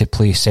chance to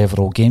play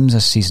several games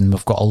this season.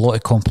 We've got a lot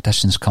of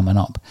competitions coming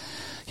up.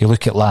 You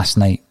look at last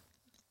night.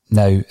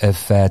 Now,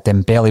 if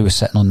Dembele was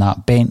sitting on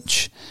that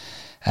bench,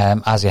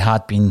 as he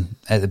had been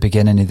at the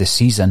beginning of the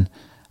season,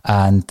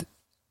 and,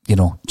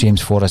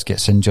 James Forrest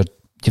gets injured,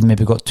 you've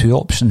maybe got two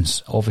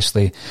options.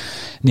 Obviously,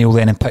 Neil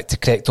Lennon picked the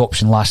correct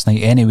option last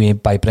night anyway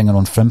by bringing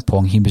on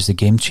Frimpong. He was the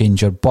game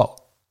changer, but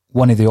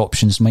one of the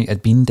options might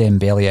have been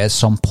Dembele at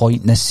some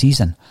point this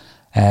season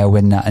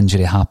when that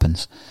injury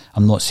happens.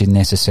 I'm not saying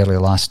necessarily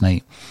last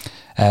night.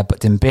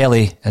 But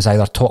Dembele has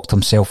either talked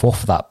himself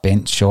off that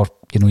bench, or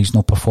he's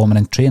not performing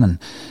in training.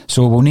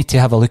 So we'll need to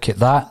have a look at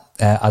that.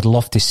 I'd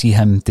love to see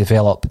him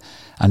develop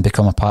and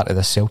become a part of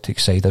the Celtic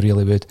side. I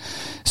really would.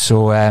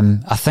 So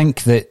I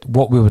think that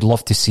what we would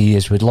love to see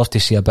is we'd love to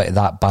see a bit of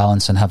that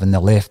balance and having the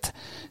left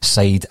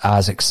side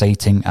as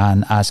exciting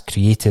and as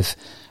creative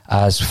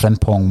as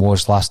Frimpong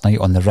was last night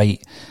on the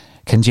right.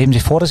 Can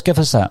Jamesy Forrest give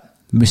us that?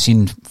 We've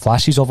seen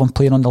flashes of him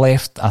playing on the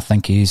left. I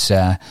think he's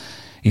an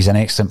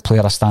excellent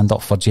player. I stand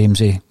up for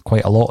Jamesy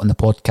quite a lot on the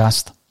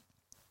podcast.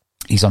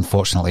 He's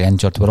unfortunately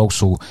injured. We're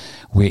also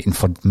waiting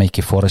for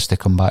Mikey Forrest to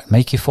come back.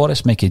 Mikey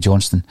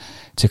Johnston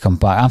to come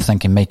back. I'm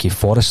thinking Mikey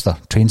Forrester,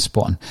 train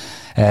spotting.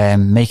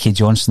 Mikey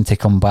Johnston to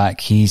come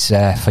back. He's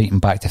fighting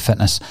back to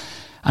fitness.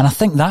 And I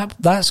think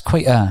that's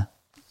quite an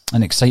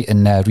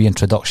exciting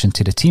reintroduction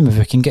to the team. If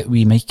we can get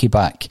wee Mikey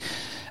back,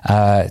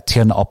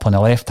 tearing it up on the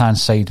left-hand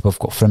side, we've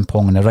got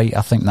Frimpong on the right.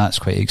 I think that's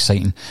quite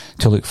exciting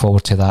to look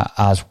forward to that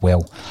as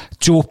well.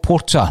 Joe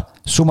Porter,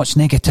 so much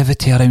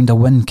negativity around a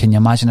win. Can you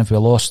imagine if we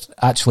lost?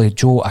 Actually,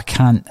 Joe, I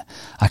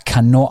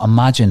cannot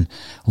imagine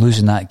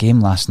losing that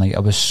game last night. I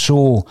was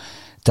so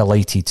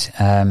delighted.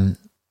 The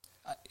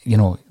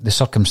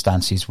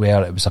circumstances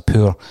where it was a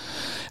poor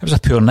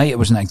night. It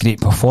wasn't a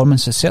great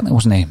performance. It certainly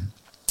wasn't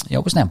it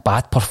wasn't a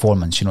bad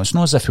performance. It's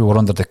not as if we were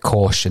under the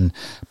cosh and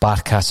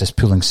Barkas is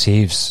pulling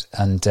saves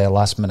and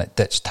last minute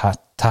ditch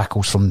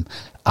tackles from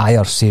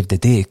Ayer saved the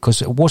day,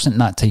 because it wasn't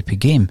that type of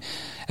game.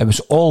 It was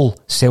all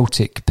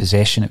Celtic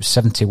possession. It was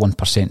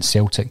 71%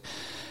 Celtic.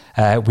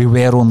 We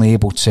were only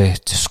able to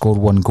score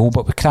one goal,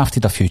 but we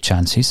crafted a few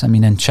chances. I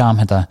mean, Cham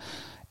had an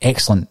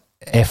excellent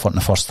effort in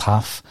the first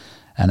half,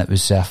 and it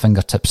was a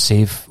fingertip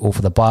save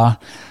over the bar.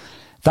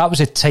 That was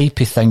the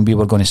type of thing we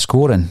were going to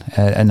score in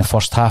the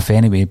first half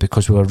anyway,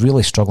 because we were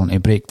really struggling to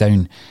break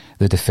down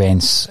the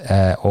defence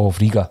of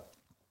Riga,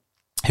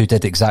 who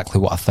did exactly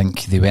what I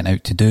think they went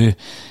out to do.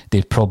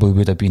 They probably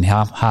would have been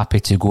happy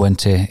to go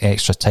into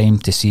extra time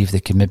to see if they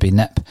could maybe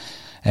nick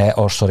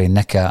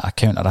a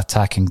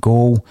counter-attacking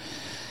goal.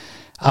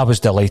 I was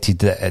delighted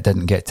that it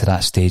didn't get to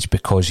that stage,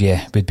 because,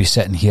 we'd be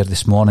sitting here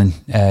this morning,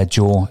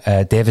 Joe,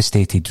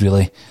 devastated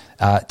really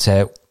at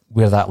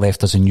where that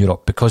left us in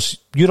Europe, because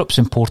Europe's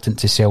important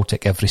to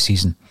Celtic every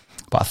season.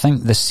 But I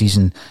think this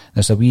season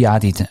there's a wee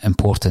added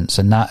importance,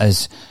 and that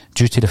is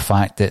due to the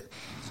fact that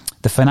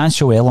the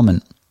financial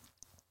element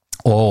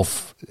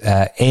of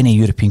any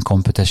European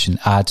competition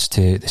adds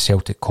to the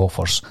Celtic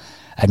coffers.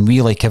 And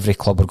we, like every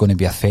club, are going to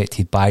be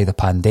affected by the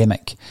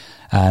pandemic.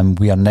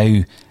 We are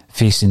now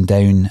facing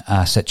down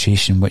a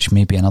situation which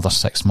may be another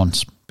 6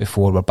 months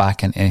before we're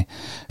back into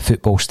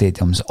football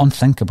stadiums.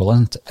 Unthinkable,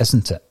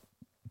 isn't it?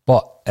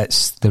 But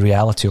it's the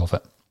reality of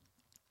it.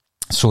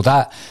 So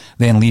that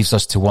then leaves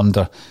us to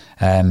wonder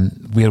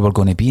where we're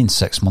going to be in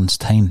 6 months'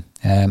 time.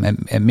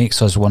 It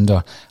makes us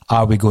wonder,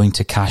 are we going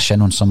to cash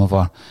in on some of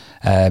our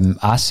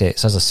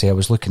assets? As I say, I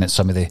was looking at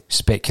some of the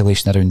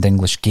speculation around the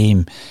English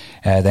game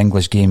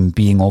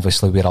being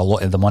obviously where a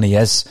lot of the money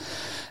is.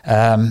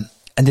 And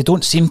they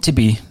don't seem to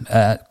be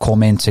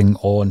commenting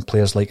on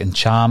players like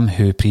Cham,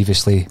 who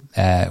previously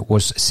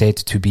was said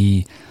to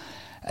be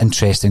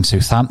interested in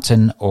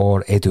Southampton,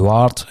 or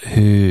Edouard,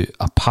 who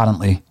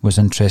apparently was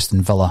interested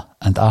in Villa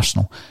and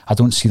Arsenal. I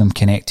don't see them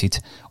connected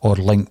or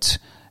linked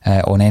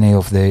on any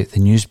of the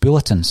news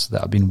bulletins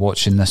that I've been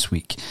watching this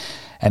week.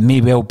 It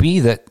may well be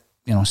that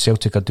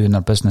Celtic are doing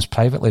their business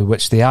privately,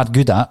 which they are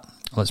good at,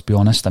 let's be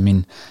honest. I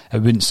mean,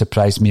 it wouldn't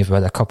surprise me if we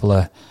had a couple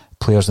of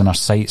players on our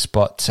sites,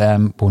 but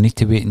we'll need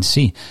to wait and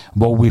see.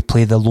 Will we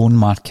play the loan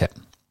market?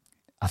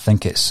 I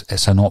think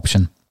it's an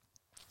option.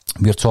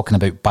 We're talking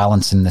about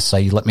balancing the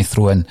side. Let me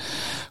throw in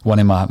one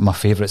of my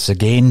favourites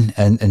again,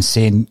 and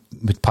saying,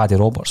 would Paddy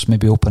Roberts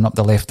maybe open up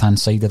the left-hand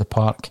side of the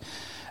park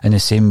in the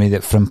same way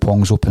that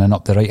Frimpong's opening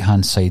up the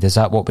right-hand side? Is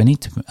that what we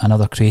need?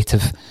 Another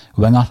creative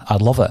winger?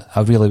 I'd love it.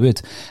 I really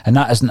would. And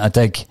that isn't a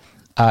dig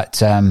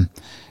at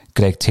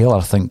Greg Taylor.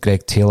 I think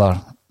Greg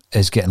Taylor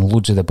is getting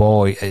loads of the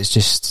ball. It's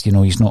just,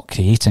 he's not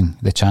creating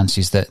the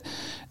chances that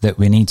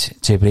we need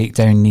to break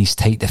down these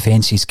tight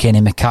defences.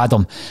 Kenny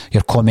McAdam,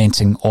 you're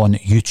commenting on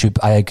YouTube.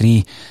 I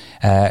agree.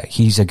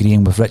 He's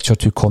agreeing with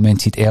Richard, who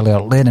commented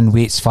earlier. Lennon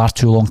waits far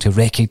too long to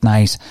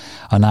recognise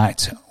an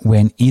act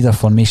when either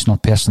formation or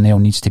personnel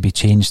needs to be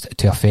changed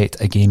to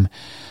affect a game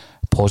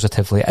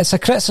positively. It's a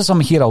criticism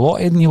I hear a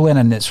lot in Neil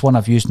Lennon. It's one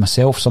I've used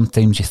myself.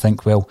 Sometimes you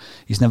think, well,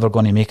 he's never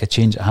going to make a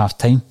change at half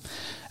time.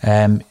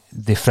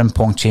 The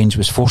Frimpong change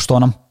was forced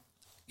on him.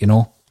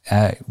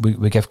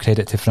 We give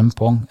credit to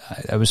Frimpong.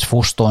 It was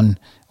forced on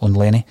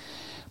Lenny,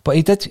 but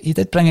he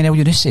did bring in El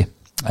Younousi,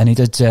 and he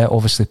did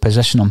obviously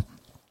position him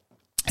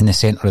in the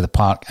centre of the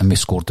park, and we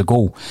scored the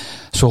goal.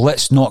 So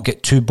let's not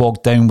get too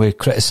bogged down with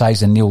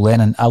criticising Neil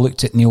Lennon. I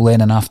looked at Neil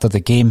Lennon after the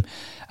game,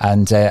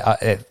 and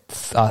I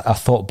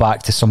thought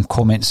back to some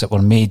comments that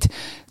were made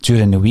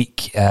during the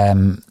week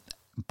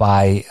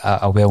by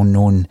a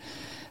well-known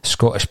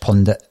Scottish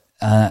pundit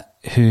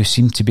who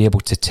seemed to be able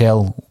to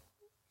tell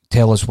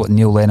us what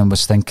Neil Lennon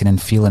was thinking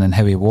and feeling and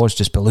how he was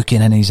just by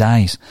looking in his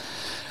eyes.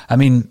 I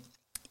mean,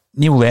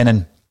 Neil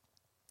Lennon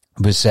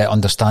was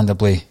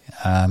understandably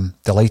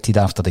delighted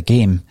after the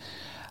game.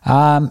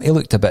 He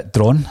looked a bit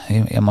drawn,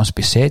 it must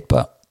be said,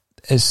 but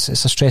it's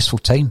a stressful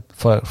time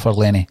for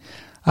Lenny.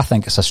 I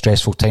think it's a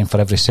stressful time for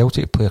every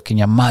Celtic player. Can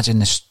you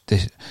imagine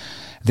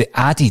the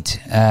added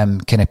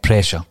kind of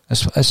pressure.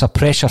 It's a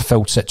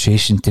pressure-filled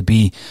situation to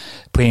be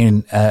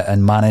playing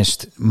and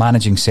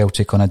managing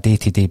Celtic on a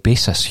day-to-day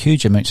basis.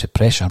 Huge amounts of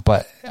pressure.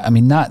 But, I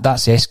mean,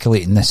 that's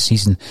escalating this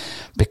season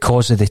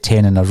because of the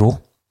 10 in a row.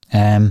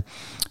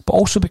 But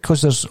also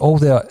because there's all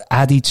the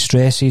added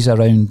stresses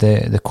around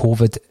the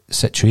COVID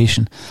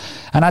situation.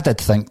 And I did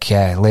think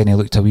Lenny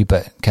looked a wee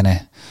bit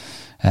kind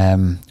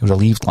of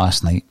relieved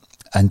last night.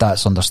 And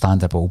that's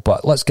understandable.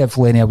 But let's give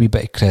Lenny a wee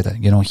bit of credit.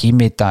 You know, he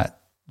made that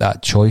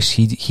choice.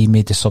 He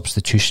made the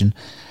substitution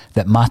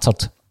that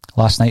mattered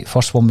last night.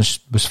 First one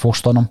was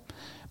forced on him.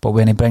 But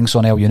when he brings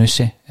on El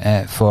Yunusi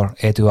for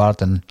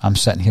Eduard, and I'm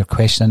sitting here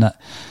questioning it,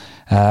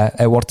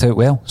 it worked out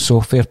well.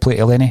 So fair play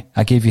to Lenny.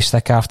 I gave you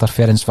stick after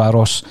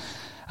Ferencváros,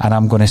 and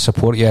I'm going to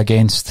support you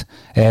against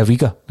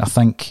Riga. I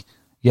think,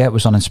 yeah, it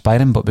was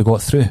uninspiring, but we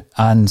got through.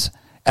 And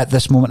at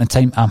this moment in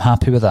time, I'm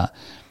happy with that.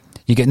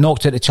 You get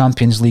knocked out of the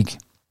Champions League,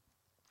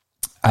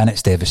 and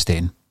it's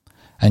devastating.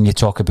 And you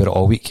talk about it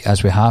all week,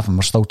 as we have, and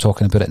we're still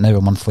talking about it now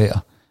a month later.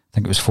 I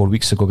think it was 4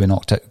 weeks ago we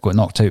got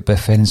knocked out by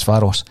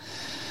Ferencváros.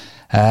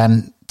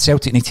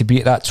 Celtic need to be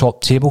at that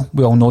top table.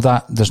 We all know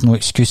that. There's no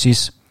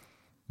excuses.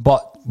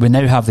 But we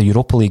now have the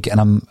Europa League,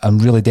 and I'm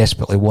really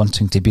desperately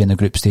wanting to be in the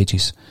group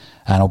stages.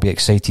 And I'll be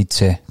excited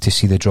to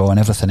see the draw and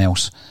everything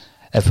else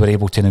if we're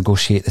able to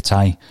negotiate the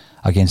tie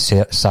against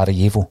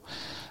Sarajevo.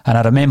 And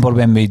I remember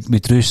when we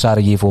drew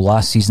Sarajevo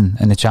last season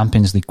in the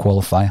Champions League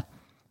qualifier.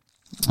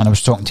 And I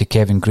was talking to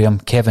Kevin Graham.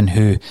 Kevin,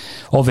 who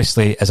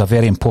obviously is a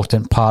very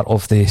important part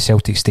of the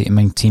Celtic State of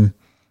Mind team,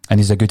 and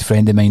he's a good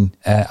friend of mine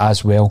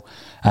as well.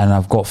 And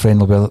I've got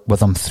friendly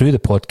with him through the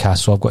podcast,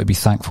 so I've got to be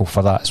thankful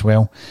for that as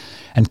well.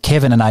 And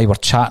Kevin and I were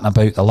chatting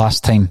about the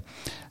last time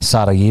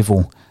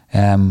Sarajevo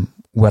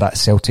were at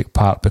Celtic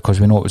Park, because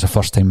we know it was the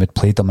first time we'd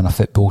played them in a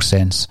football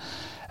sense.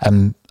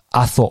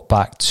 I thought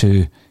back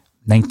to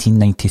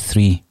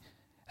 1993,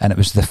 and it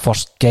was the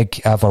first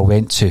gig I ever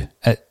went to,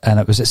 and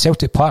it was at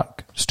Celtic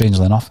Park,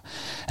 strangely enough,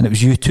 and it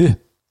was U2.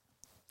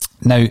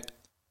 Now,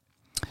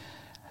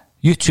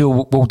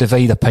 U2 will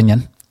divide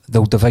opinion.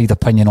 They'll divide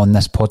opinion on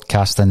this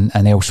podcast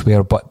and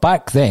elsewhere, but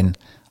back then,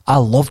 I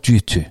loved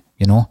U2,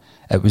 you know.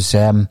 It was,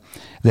 they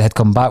had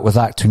come back with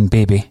Acting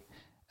Baby,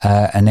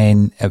 and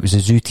then it was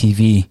a Zoo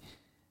TV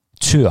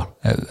tour,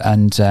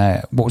 and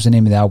what was the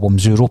name of the album?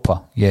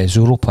 Europa. Yeah,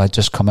 Europa had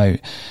just come out,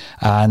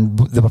 and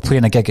they were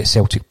playing a gig at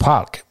Celtic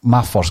Park.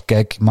 My first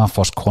gig, my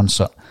first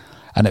concert,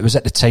 and it was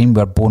at the time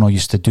where Bono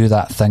used to do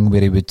that thing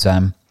where he would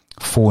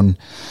phone,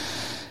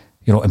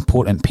 you know,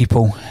 important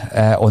people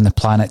on the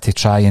planet to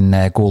try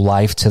and go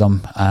live to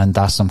them and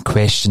ask them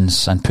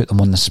questions and put them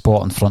on the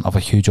spot in front of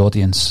a huge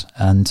audience.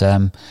 And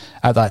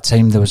at that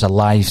time there was a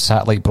live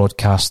satellite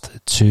broadcast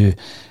to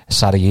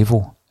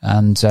Sarajevo,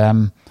 and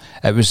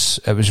it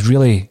was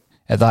really,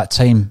 at that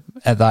time,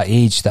 at that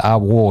age that I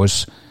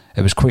was,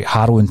 it was quite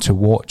harrowing to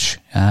watch,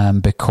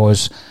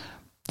 because,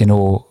 you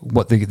know,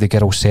 what the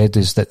girl said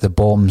is that the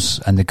bombs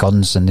and the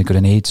guns and the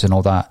grenades and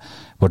all that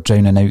were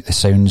drowning out the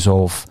sounds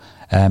of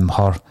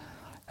her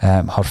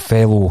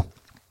fellow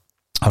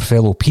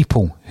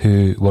people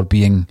who were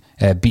being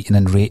beaten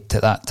and raped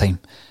at that time.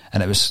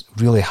 And it was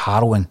really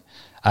harrowing.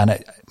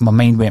 And my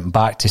mind went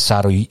back to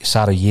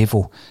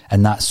Sarajevo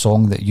and that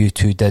song that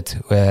U2 did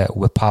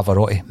with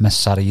Pavarotti, Miss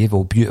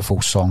Sarajevo,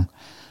 beautiful song.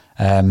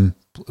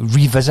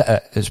 Revisit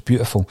it, it's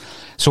beautiful.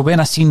 So when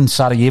I seen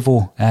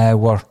Sarajevo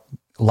were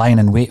lying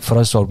in wait for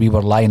us, or we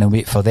were lying in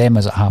wait for them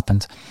as it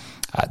happened,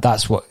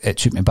 that's what it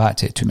took me back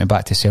to. It took me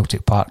back to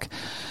Celtic Park.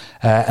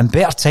 And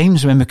better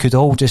times when we could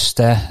all just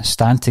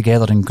stand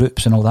together in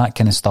groups and all that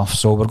kind of stuff.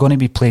 So we're going to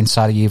be playing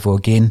Sarajevo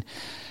again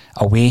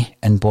away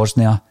in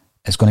Bosnia.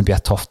 It's going to be a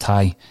tough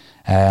tie,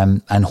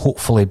 and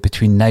hopefully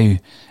between now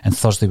and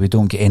Thursday we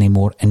don't get any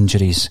more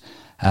injuries.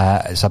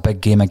 It's a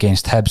big game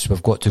against Hibs.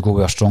 We've got to go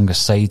with our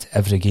strongest side.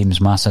 Every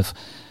game's massive,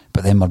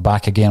 but then we're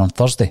back again on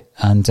Thursday,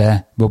 and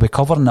we'll be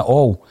covering it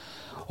all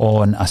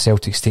on A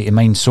Celtic State of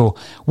Mind. So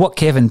what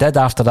Kevin did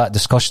after that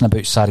discussion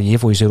about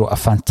Sarajevo is he wrote a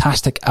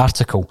fantastic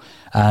article,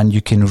 and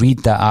you can read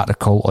that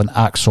article on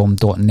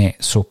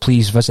axom.net. So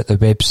please visit the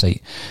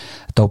website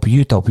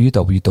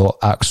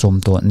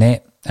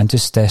www.axom.net and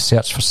just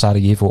search for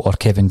Sarajevo or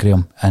Kevin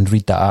Graham and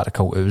read that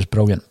article. It was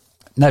brilliant.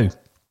 Now,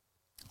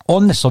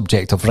 on the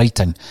subject of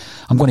writing,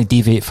 I'm going to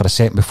deviate for a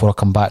second before I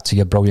come back to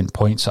your brilliant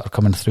points that are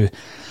coming through.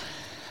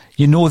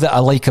 You know that I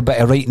like a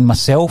bit of writing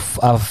myself.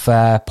 I've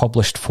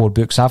published 4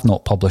 books. I've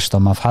not published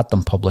them. I've had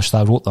them published.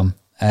 I wrote them.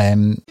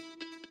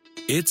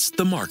 It's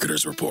the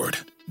Marketer's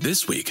Report.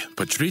 This week,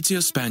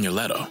 Patrizia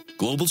Spagnoletto,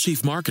 Global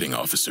Chief Marketing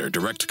Officer,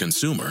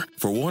 Direct-to-Consumer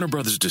for Warner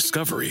Brothers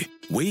Discovery,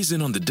 weighs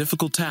in on the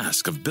difficult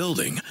task of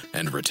building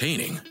and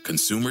retaining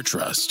consumer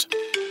trust.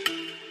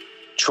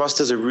 Trust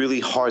is a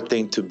really hard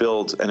thing to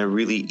build and a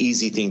really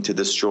easy thing to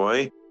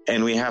destroy,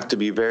 and we have to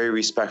be very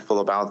respectful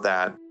about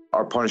that.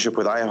 Our partnership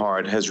with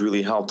iHeart has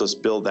really helped us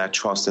build that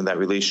trust and that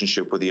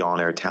relationship with the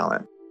on-air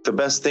talent. The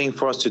best thing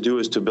for us to do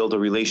is to build a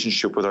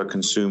relationship with our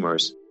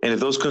consumers. And if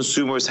those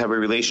consumers have a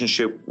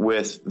relationship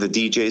with the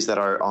DJs that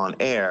are on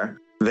air,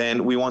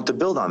 then we want to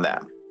build on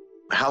that.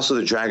 House of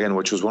the Dragon,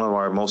 which was one of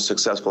our most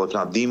successful, if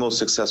not the most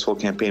successful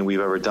campaign we've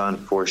ever done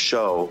for a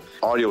show,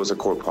 audio was a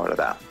core part of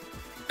that.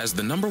 As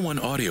the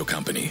 #1 audio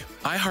company,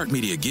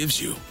 iHeartMedia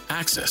gives you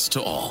access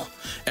to all.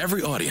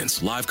 Every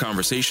audience, live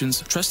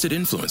conversations, trusted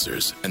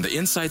influencers, and the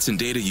insights and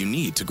data you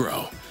need to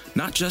grow.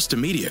 Not just a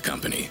media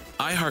company,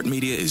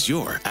 iHeartMedia is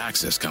your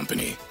access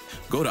company.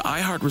 Go to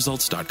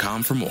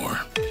iHeartResults.com for more.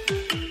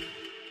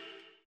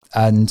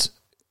 And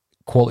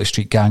Quality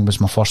Street Gang was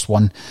my first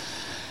one.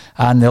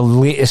 And the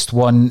latest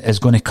one is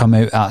going to come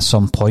out at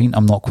some point.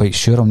 I'm not quite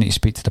sure. I'll need to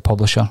speak to the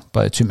publisher.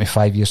 But it took me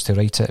 5 years to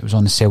write it. It was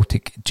on the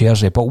Celtic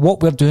jersey. But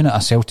what we're doing at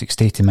A Celtic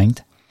State of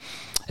Mind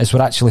is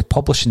we're actually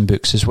publishing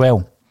books as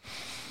well.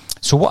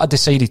 So what I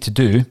decided to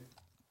do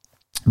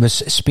was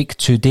speak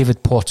to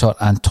David Potter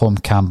and Tom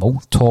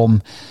Campbell.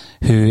 Tom,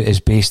 who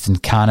is based in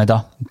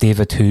Canada.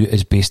 David, who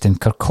is based in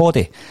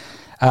Kirkcaldy.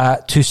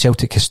 Two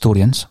Celtic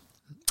historians.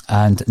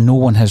 And no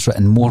one has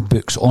written more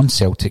books on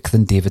Celtic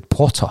than David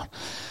Potter.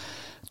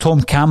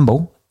 Tom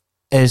Campbell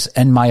is,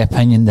 in my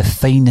opinion, the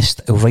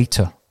finest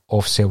writer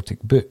of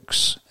Celtic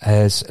books.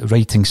 His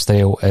writing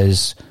style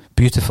is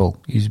beautiful.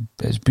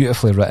 It's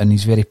beautifully written.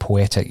 He's very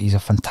poetic. He's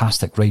a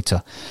fantastic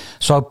writer.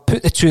 So I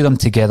put the two of them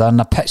together and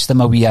I pitched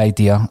them a wee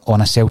idea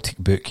on a Celtic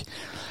book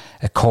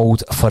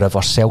called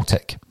Forever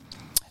Celtic.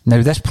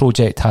 Now, this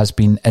project has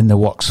been in the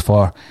works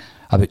for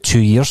about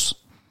 2 years,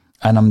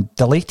 and I'm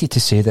delighted to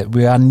say that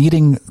we are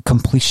nearing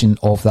completion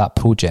of that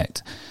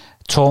project.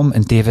 Tom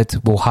and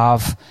David will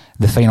have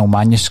the final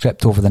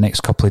manuscript over the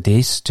next couple of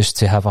days just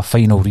to have a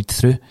final read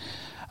through.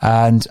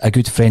 And a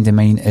good friend of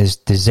mine is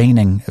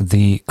designing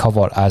the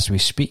cover as we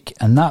speak.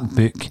 And that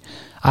book,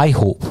 I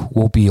hope,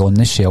 will be on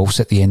the shelves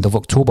at the end of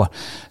October.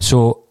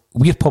 So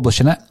we're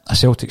publishing it. A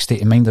Celtic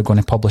State of Mind are going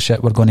to publish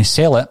it. We're going to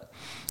sell it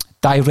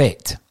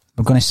direct.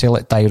 We're going to sell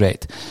it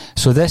direct.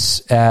 So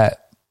this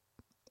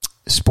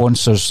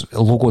sponsor's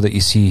logo that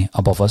you see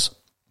above us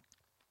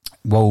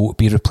will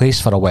be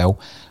replaced for a while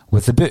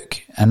with the book,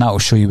 and that will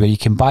show you where you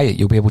can buy it.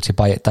 You'll be able to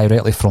buy it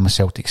directly from A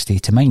Celtic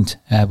State of Mind.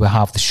 We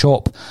have the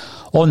shop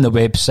on the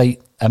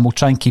website, and we'll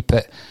try and keep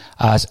it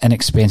as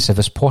inexpensive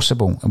as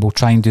possible, and we'll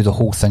try and do the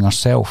whole thing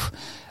ourselves,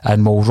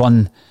 and we'll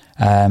run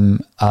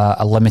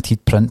a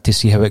limited print to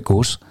see how it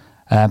goes.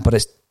 But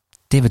it's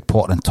David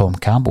Potter and Tom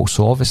Campbell,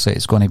 so obviously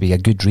it's going to be a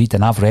good read,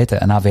 and I've read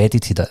it and I've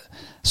edited it,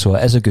 so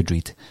it is a good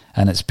read,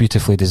 and it's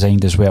beautifully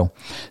designed as well.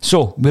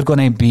 So we're going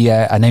to be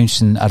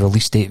announcing a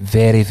release date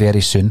very,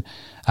 very soon,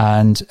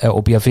 and it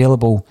will be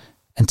available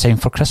in time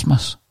for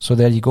Christmas. So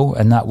there you go,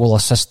 and that will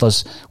assist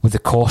us with the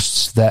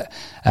costs that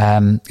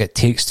it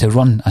takes to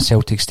run A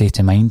Celtic State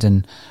of Mind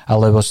and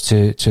allow us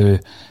to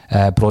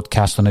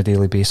broadcast on a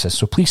daily basis.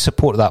 So please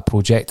support that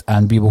project,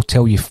 and we will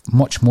tell you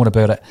much more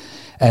about it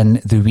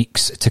in the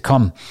weeks to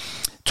come.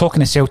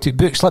 Talking of Celtic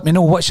books, let me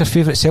know what's your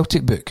favourite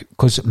Celtic book,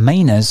 because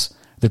mine is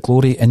The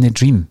Glory and the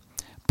Dream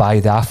by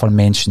the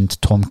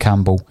aforementioned Tom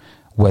Campbell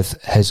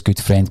with his good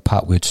friend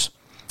Pat Woods,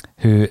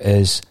 who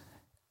is,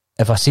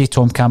 if I say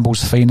Tom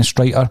Campbell's the finest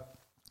writer,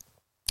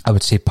 I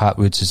would say Pat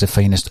Woods is the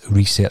finest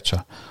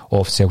researcher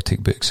of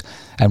Celtic books.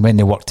 And when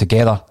they work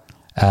together,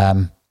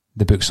 the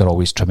books are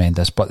always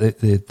tremendous. But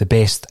the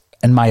best,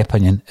 in my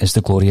opinion, is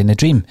The Glory and the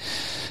Dream.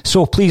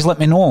 So please let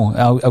me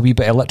know a wee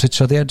bit of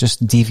literature there,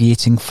 just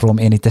deviating from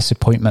any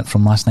disappointment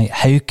from last night.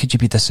 How could you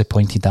be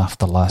disappointed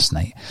after last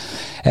night?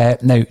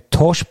 Now,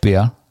 Tosh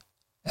Bear,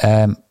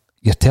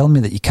 you're telling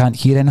me that you can't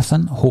hear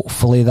anything.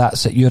 Hopefully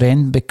that's at your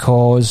end,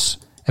 because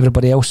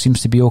everybody else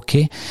seems to be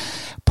okay.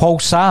 Paul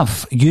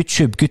Sav,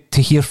 YouTube, good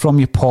to hear from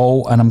you,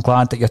 Paul, and I'm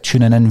glad that you're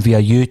tuning in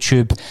via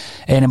YouTube.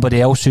 Anybody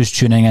else who's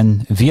tuning in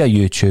via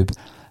YouTube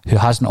who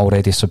hasn't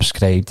already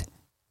subscribed,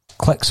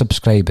 click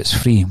subscribe, it's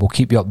free. We'll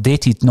keep you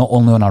updated not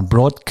only on our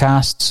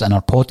broadcasts and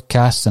our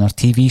podcasts and our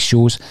TV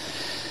shows,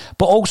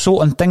 but also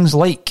on things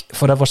like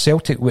Forever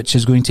Celtic, which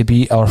is going to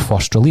be our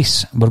first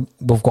release.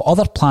 We've got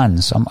other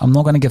plans. I'm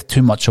not going to give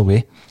too much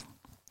away,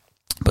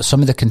 but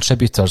some of the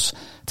contributors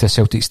to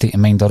Celtic State of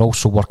Mind are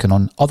also working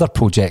on other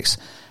projects,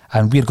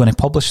 and we're going to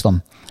publish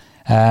them.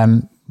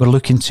 We're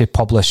looking to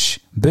publish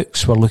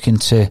books. We're looking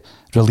to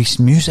release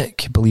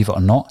music, believe it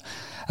or not.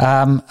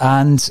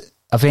 And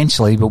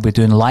eventually we'll be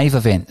doing live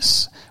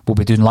events. We'll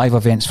be doing live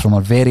events from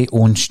our very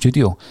own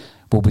studio.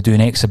 We'll be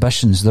doing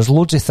exhibitions. There's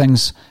loads of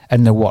things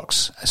in the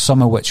works,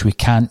 some of which we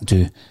can't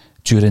do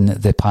during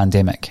the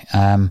pandemic.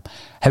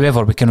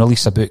 However, we can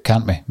release a book,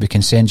 can't we? We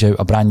can send you out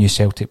a brand new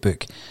Celtic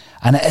book.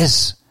 And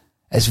it's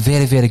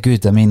very, very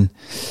good. I mean,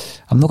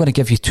 I'm not going to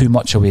give you too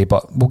much away,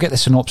 but we'll get the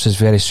synopsis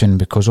very soon,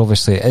 because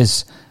obviously it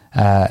is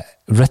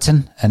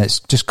written and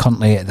it's just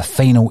currently at the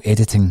final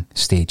editing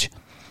stage.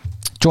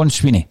 John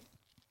Sweeney.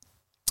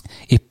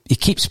 He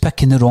keeps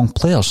picking the wrong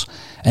players,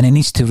 and he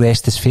needs to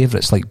rest his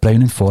favourites like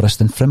Brown and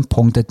Forrest, and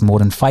Frimpong did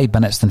more in 5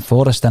 minutes than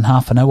Forrest in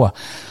half an hour.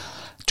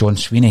 John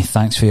Sweeney,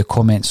 thanks for your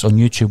comments on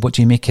YouTube. What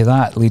do you make of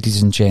that,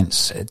 ladies and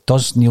gents?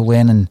 Does Neil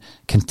Lennon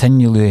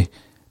continually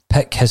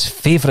pick his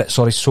favourites,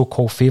 or his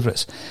so-called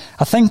favourites?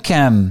 I think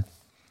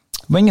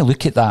when you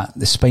look at that,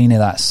 the spine of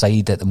that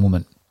side at the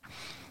moment,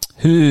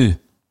 who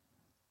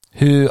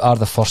who are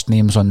the first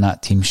names on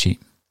that team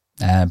sheet?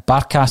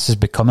 Barkas is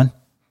becoming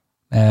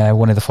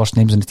one of the first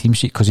names on the team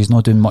sheet because he's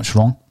not doing much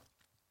wrong.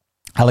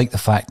 I like the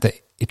fact that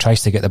he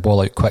tries to get the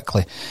ball out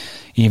quickly,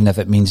 even if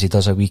it means he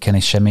does a wee kind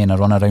of shimmy and a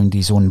run around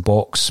his own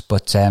box.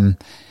 But,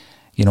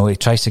 he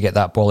tries to get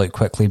that ball out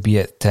quickly, be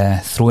it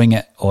throwing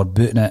it or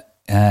booting it.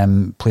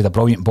 Played a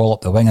brilliant ball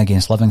up the wing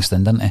against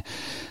Livingston, didn't he?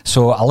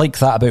 So I like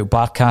that about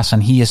Barkas,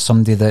 and he is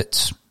somebody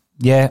that,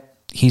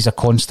 he's a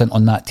constant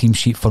on that team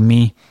sheet for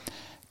me.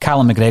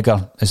 Callum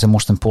McGregor is the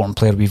most important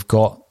player we've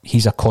got.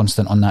 He's a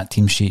constant on that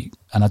team sheet,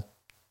 and I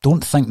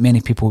don't think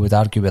many people would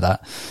argue with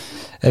that.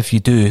 If you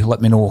do,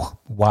 let me know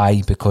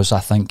why, because I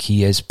think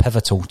he is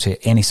pivotal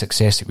to any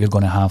success that we're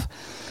going to have.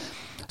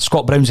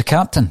 Scott Brown's a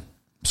captain,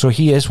 so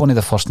he is one of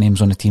the first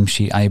names on the team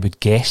sheet, I would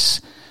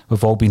guess.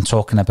 We've all been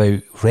talking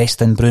about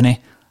resting Bruni.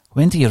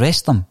 When do you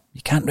rest him?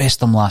 You can't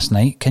rest him last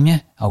night, can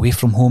you? Away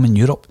from home in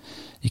Europe.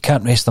 You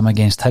can't rest him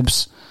against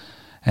Hibs.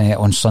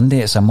 On Sunday,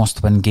 it's a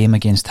must-win game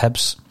against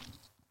Hibs.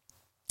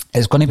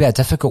 It's going to be a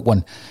difficult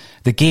one.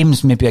 The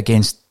games maybe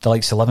against the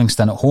likes of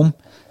Livingston at home,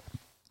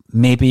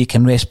 maybe you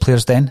can rest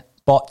players then,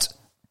 but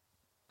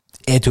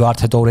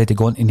Eduard had already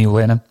gone to Neil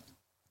Lennon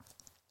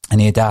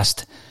and he had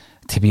asked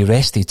to be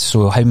rested,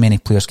 so how many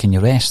players can you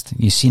rest?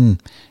 You've seen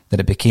that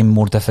it became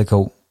more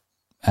difficult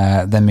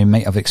than we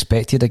might have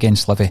expected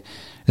against Livy.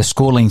 The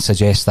scoreline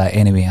suggests that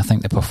anyway. I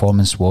think the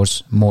performance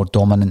was more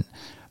dominant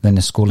than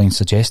the scoreline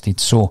suggested.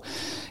 So,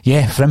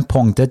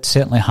 Frimpong did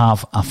certainly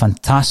have a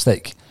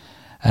fantastic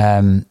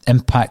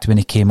impact when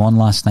he came on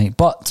last night.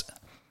 But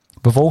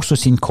we've also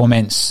seen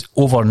comments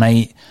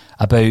overnight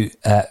about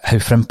how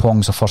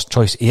Frimpong's a first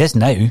choice. He is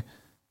now.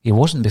 He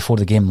wasn't before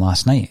the game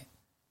last night.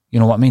 You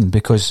know what I mean?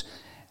 Because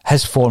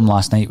his form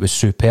last night was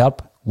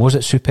superb. Was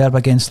it superb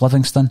against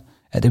Livingston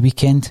at the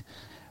weekend?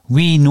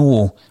 We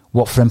know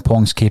what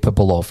Frimpong's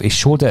capable of. He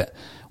showed it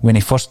when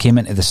he first came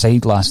into the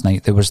side last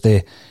night. There was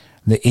the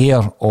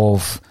air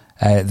of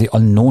the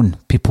unknown.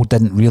 People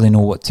didn't really know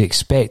what to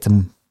expect.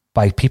 And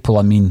by people,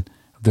 I mean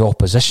the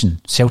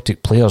opposition.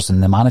 Celtic players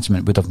and the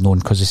management would have known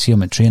because they see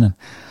him at training.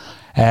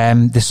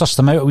 They sussed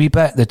him out a wee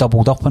bit. They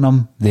doubled up on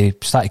him. They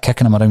started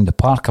kicking him around the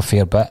park a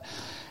fair bit.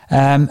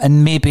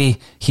 And maybe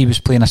he was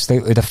playing a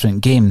slightly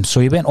different game.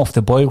 So he went off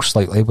the boil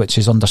slightly, which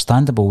is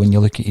understandable when you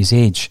look at his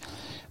age.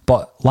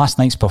 But last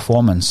night's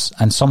performance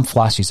and some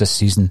flashes this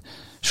season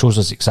shows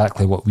us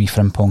exactly what wee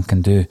Frimpong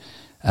can do.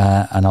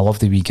 And I love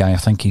the wee guy. I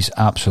think he's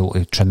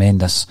absolutely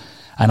tremendous.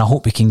 And I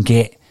hope we can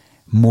get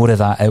more of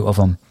that out of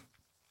him.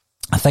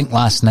 I think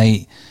last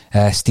night,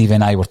 Steve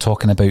and I were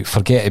talking about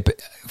forget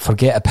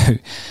about,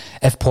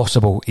 if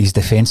possible, his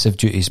defensive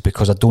duties,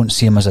 because I don't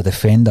see him as a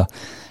defender.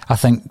 I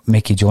think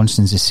Mickey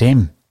Johnston's the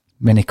same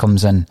when he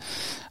comes in.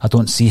 I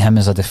don't see him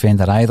as a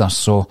defender either.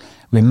 So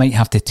we might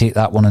have to take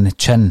that one on the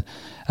chin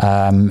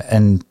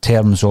in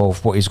terms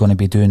of what he's going to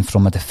be doing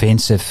from a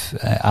defensive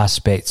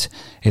aspect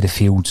of the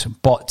field.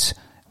 But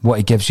what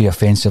he gives you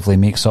offensively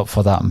makes up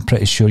for that. I'm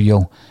pretty sure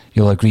you'll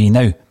agree.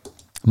 Now,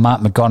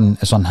 Matt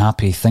McGurn is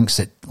unhappy, thinks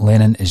that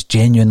Lennon is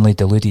genuinely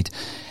deluded.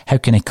 How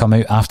can he come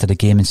out after the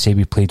game and say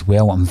we played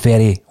well? I'm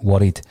very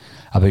worried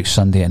about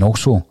Sunday and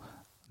also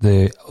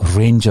the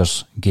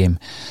Rangers game.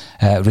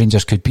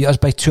 Rangers could beat us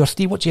by 2 or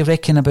 3. What do you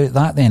reckon about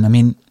that then? I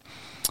mean,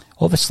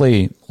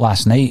 obviously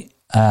last night,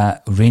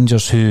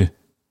 Rangers, who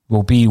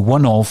will be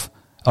one of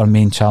our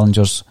main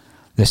challengers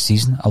this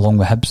season, along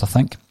with Hibs, I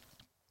think,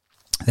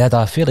 they had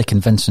a fairly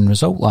convincing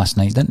result last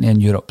night, didn't they,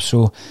 in Europe?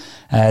 So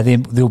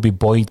they'll be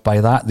buoyed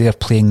by that. They're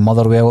playing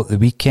Motherwell at the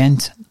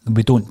weekend.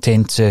 We don't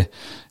tend to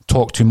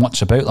talk too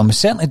much about them. We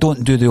certainly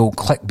don't do the old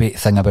clickbait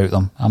thing about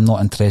them. I'm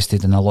not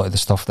interested in a lot of the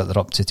stuff that they're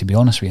up to be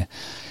honest with you.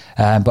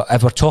 But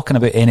if we're talking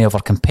about any of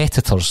our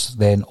competitors,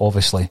 then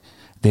obviously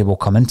they will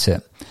come into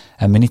it.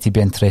 And we need to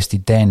be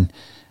interested then.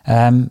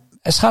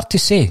 It's hard to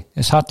say.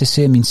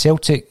 I mean,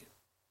 Celtic,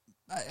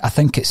 I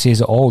think it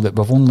says it all that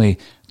we've only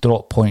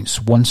dropped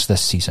points once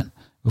this season.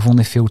 We've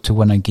only failed to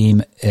win a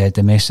game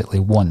domestically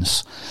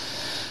once.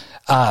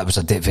 It was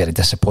a very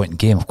disappointing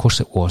game, of course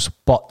it was.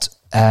 But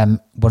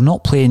we're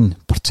not playing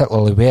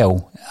particularly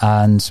well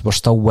and we're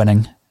still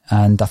winning.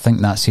 And I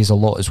think that says a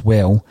lot as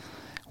well.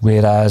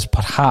 Whereas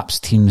perhaps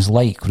teams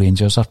like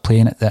Rangers are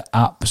playing at the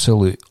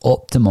absolute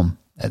optimum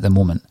at the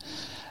moment.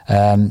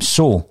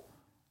 So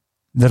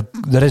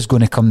there is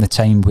going to come the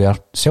time where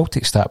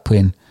Celtic start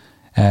playing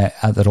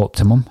at their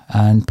optimum,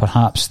 and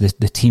perhaps the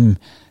team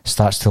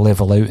starts to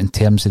level out in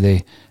terms of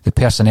the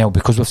personnel,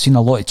 because we've seen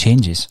a lot of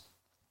changes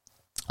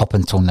up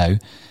until now,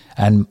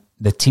 and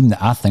the team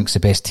that I think is the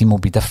best team will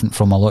be different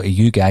from a lot of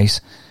you guys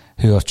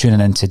who are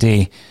tuning in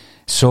today.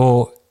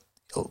 So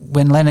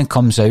when Lennon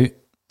comes out,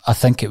 I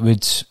think it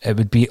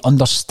would be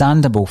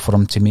understandable for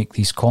him to make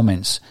these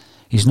comments.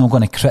 He's not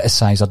going to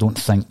criticise, I don't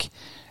think,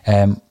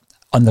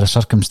 under the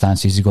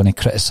circumstances, he's going to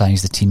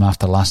criticise the team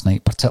after last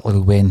night,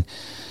 particularly when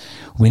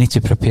we need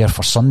to prepare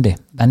for Sunday.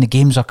 And the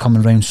games are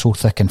coming round so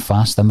thick and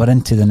fast, and we're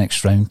into the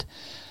next round.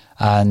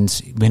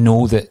 And we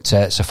know that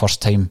it's the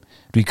first time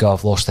Riga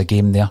have lost a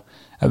game there.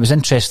 It was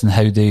interesting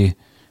how the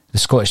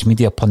Scottish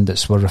media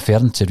pundits were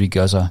referring to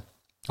Riga as a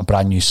a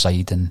brand new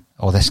side and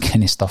all this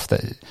kind of stuff,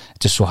 that it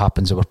just so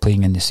happens that we're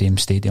playing in the same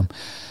stadium,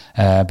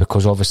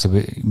 because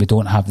obviously we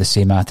don't have the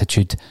same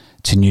attitude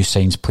to new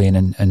signs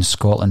playing in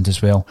Scotland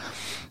as well.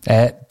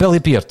 Billy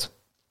Beard,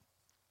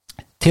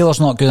 Taylor's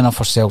not good enough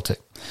for Celtic.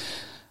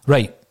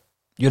 Right,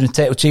 you're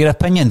entitled to your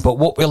opinion, but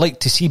what we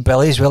like to see,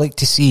 Billy, is we like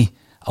to see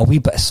a wee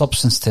bit of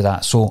substance to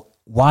that. So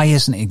why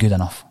isn't he good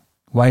enough?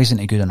 Why isn't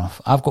he good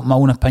enough? I've got my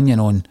own opinion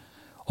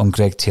on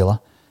Greg Taylor,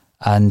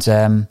 and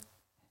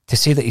to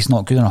say that he's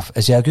not good enough,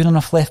 is he a good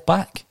enough left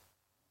back?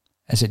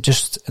 Is it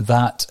just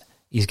that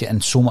he's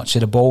getting so much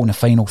of the ball in the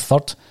final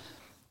third?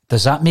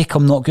 Does that make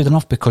him not good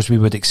enough? Because we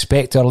would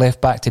expect our left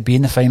back to be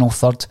in the final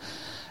third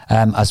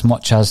as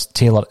much as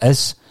Taylor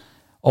is.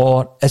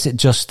 Or is it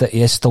just that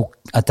he is still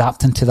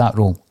adapting to that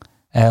role?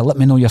 Let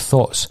me know your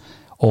thoughts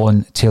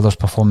on Taylor's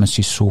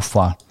performances so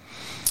far.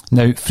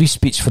 Now, free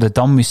speech for the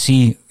dumb. We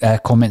see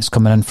comments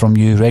coming in from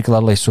you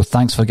regularly, so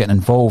thanks for getting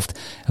involved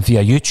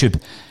via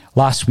YouTube.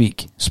 Last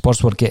week,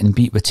 Spurs were getting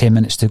beat with 10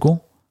 minutes to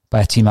go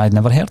by a team I'd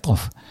never heard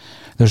of.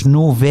 There's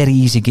no very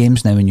easy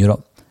games now in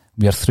Europe.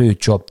 We are through,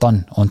 job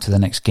done, on to the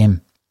next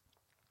game.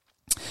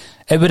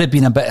 It would have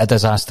been a bit of a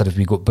disaster if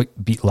we got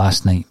beat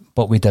last night,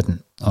 but we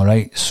didn't, all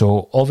right?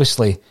 So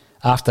obviously,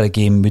 after a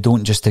game, we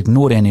don't just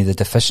ignore any of the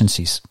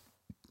deficiencies.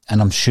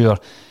 And I'm sure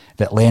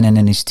that Lennon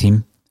and his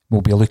team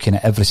will be looking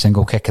at every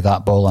single kick of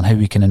that ball and how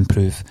we can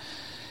improve.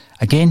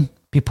 Again,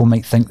 people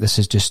might think this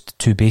is just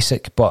too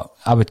basic, but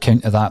I would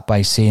counter that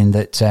by saying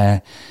that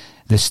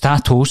the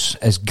statos,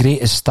 as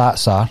great as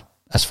stats are,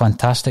 as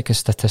fantastic as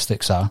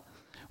statistics are,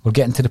 we're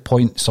getting to the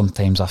point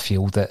sometimes, I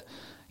feel, that,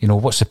 you know,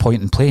 what's the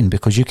point in playing?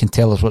 Because you can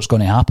tell us what's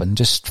going to happen.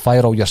 Just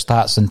fire all your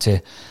stats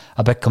into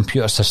a big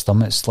computer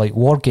system. It's like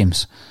war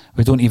games.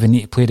 We don't even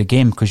need to play the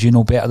game because you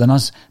know better than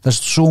us. There's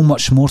so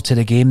much more to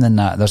the game than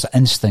that. There's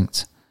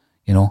instinct,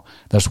 you know.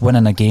 There's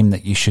winning a game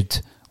that you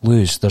should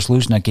lose. There's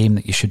losing a game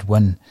that you should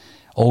win.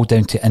 All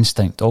down to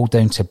instinct, all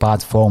down to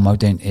bad form, all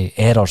down to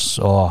errors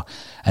or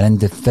an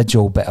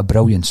individual bit of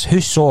brilliance.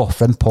 Who saw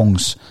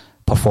Frimpong's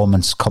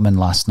performance coming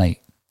last night?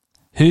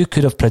 Who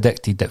could have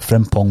predicted that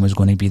Frimpong was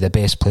going to be the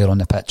best player on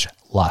the pitch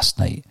last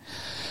night?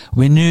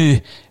 We knew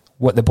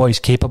what the boy's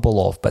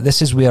capable of, but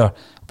this is where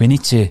we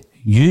need to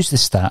use the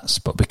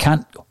stats, but we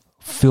can't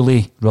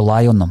fully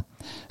rely on them.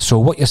 So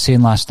what you're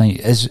saying last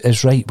night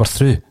is right. We're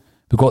through.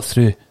 We got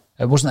through.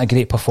 It wasn't a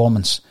great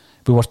performance.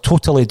 We were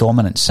totally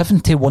dominant.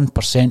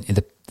 71%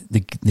 of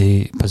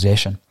the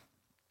possession.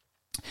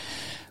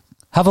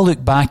 Have a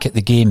look back at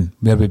the game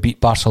where we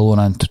beat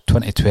Barcelona in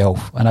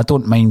 2012, and I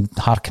don't mind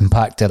harking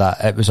back to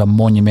that. It was a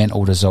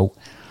monumental result.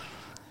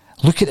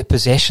 Look at the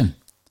possession.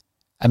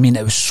 I mean,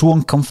 it was so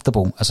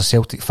uncomfortable as a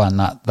Celtic fan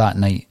that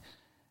night.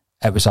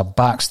 It was a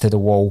backs to the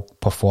wall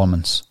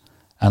performance,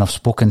 and I've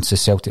spoken to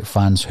Celtic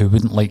fans who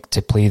wouldn't like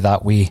to play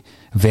that way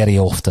very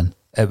often.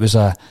 It was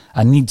a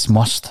needs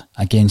must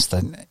against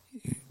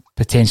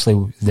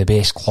potentially the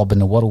best club in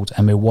the world,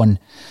 and we won.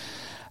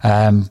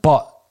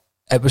 But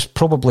it was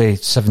probably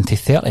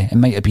 70-30. It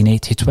might have been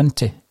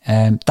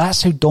 80-20.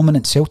 That's how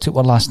dominant Celtic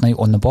were last night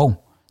on the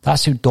ball.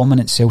 That's how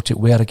dominant Celtic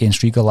were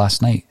against Riga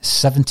last night.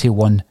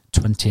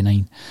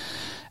 71-29.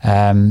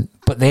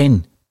 But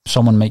then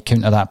someone might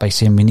counter that by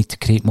saying we need to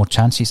create more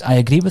chances. I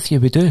agree with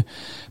you, we do.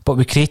 But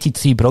we created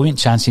 3 brilliant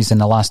chances in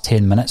the last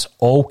 10 minutes,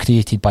 all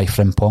created by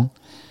Frimpong.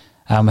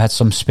 We had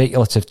some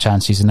speculative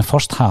chances in the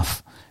first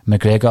half.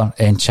 McGregor,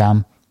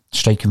 Encham,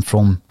 striking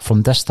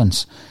from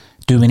distance.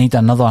 Do we need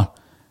another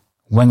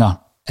winger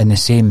in the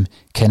same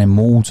kind of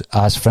mould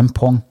as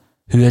Frimpong?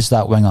 Who is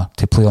that winger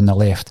to play on the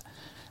left?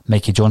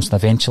 Mikey Johnson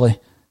eventually?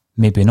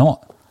 Maybe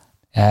not.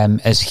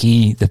 Is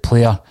he the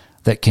player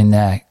that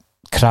can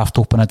craft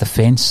open a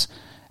defence?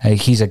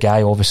 He's a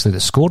guy obviously that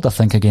scored, I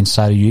think, against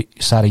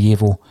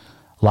Sarajevo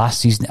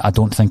last season. I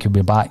don't think he'll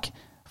be back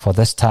for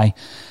this tie.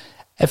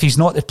 If he's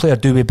not the player,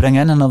 do we bring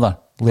in another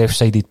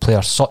left-sided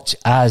player such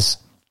as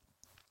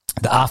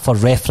the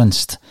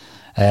aforereferenced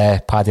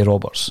Paddy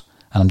Roberts?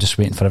 And I'm just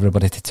waiting for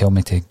everybody to tell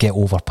me to get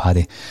over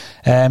Paddy.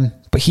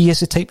 But he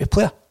is the type of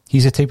player.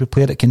 He's the type of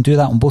player that can do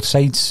that on both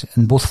sides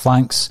and both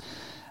flanks.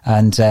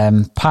 And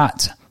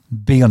Pat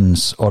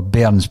Burns,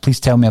 please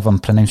tell me if I'm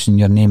pronouncing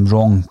your name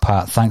wrong,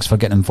 Pat. Thanks for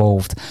getting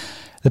involved.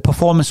 The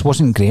performance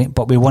wasn't great,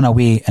 but we won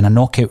away in a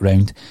knockout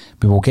round.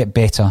 We will get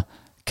better.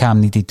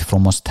 Cam needed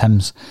from us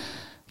Tims.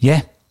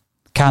 Yeah,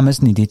 Cam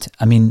is needed.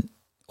 I mean,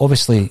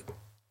 obviously,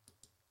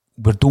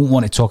 we don't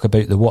want to talk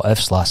about the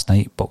what-ifs last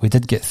night, but we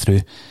did get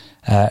through.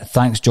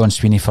 Thanks, John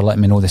Sweeney, for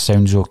letting me know the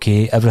sound's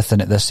okay.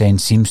 Everything at this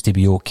end seems to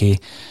be okay.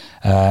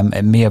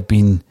 It may have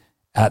been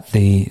at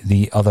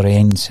the other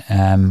end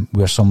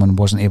where someone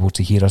wasn't able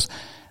to hear us.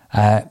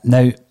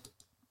 Now,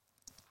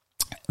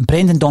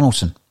 Brendan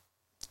Donaldson,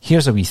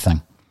 here's a wee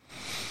thing.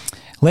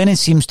 Lennon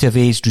seems to have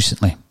aged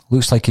recently.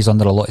 Looks like he's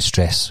under a lot of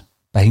stress.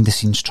 Behind the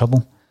scenes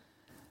trouble.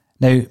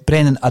 Now,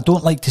 Brendan, I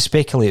don't like to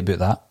speculate about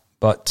that,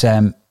 but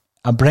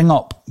I bring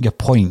up your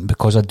point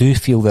because I do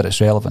feel that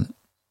it's relevant.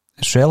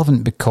 It's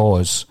relevant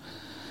because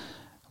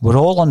we're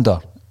all under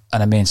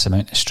an immense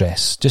amount of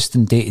stress, just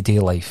in day-to-day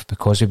life,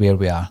 because of where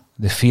we are.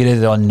 The fear of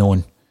the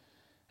unknown.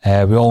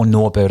 We all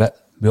know about it.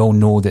 We all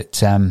know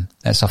that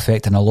it's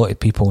affecting a lot of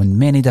people in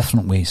many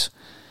different ways.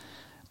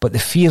 But the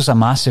fear's a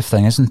massive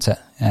thing, isn't it?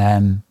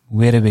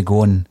 Where are we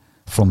going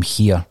from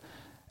here?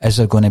 Is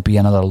there going to be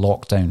another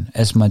lockdown?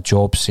 Is my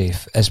job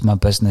safe? Is my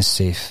business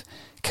safe?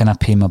 Can I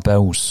pay my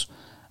bills?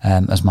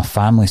 Is my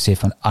family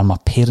safe? Are my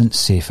parents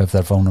safe if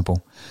they're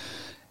vulnerable?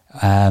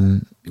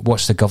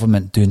 What's the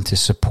government doing to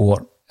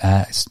support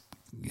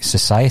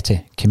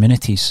society,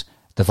 communities,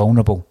 the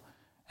vulnerable,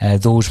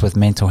 those with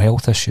mental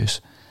health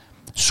issues?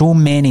 So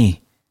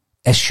many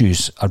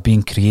issues are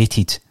being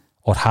created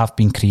or have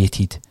been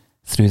created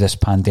through this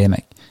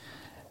pandemic.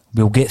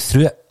 We'll get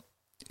through it.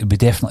 We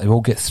definitely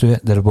will get through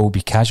it. There will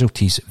be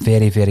casualties,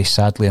 very, very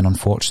sadly and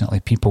unfortunately.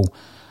 People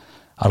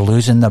are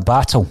losing their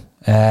battle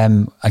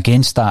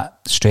against that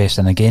stress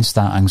and against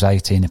that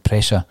anxiety and the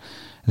pressure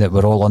that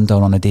we're all under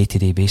on a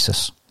day-to-day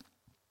basis.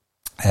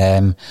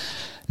 Now,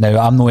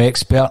 I'm no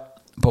expert,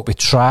 but we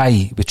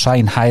try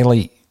and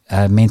highlight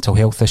mental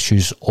health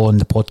issues on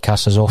the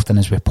podcast as often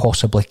as we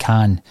possibly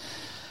can.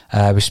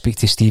 We speak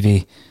to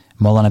Stevie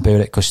Mullen about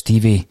it because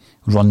Stevie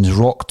runs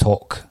Rock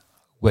Talk,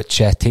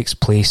 which takes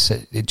place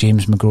at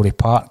James McGrory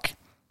Park,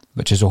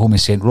 which is a home of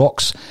St.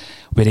 Rocks,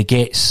 where he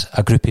gets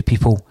a group of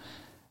people.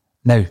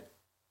 Now,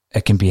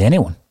 it can be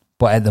anyone,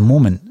 but at the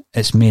moment,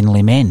 it's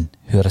mainly men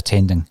who are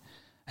attending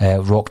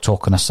Rock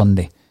Talk on a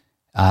Sunday.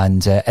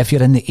 And if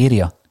you're in the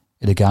area,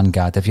 the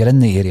Gangad, if you're in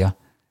the area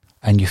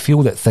and you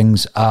feel that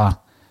things are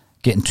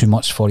getting too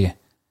much for you,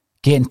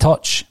 get in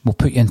touch. We'll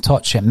put you in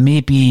touch. It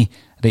may be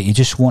that you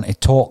just want to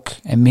talk.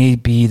 It may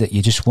be that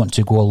you just want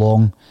to go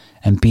along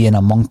and be in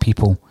among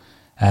people.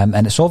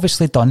 And it's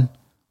obviously done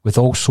with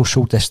all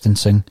social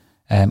distancing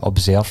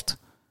observed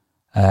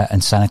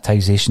and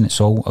sanitisation.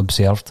 It's all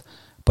observed.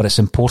 But it's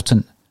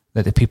important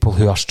that the people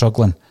who are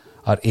struggling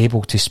are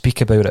able to speak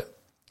about it.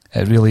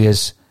 It really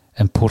is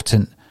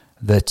important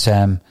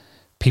that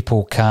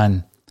people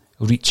can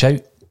reach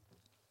out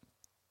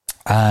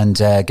and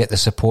get the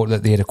support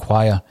that they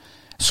require.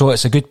 So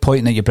it's a good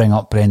point that you bring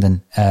up,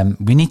 Brendan.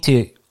 We need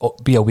to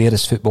be aware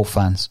as football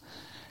fans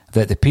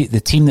that the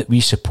team that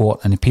we support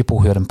and the people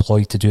who are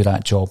employed to do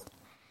that job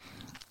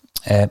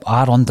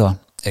are under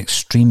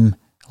extreme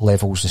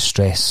levels of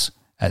stress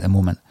at the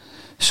moment.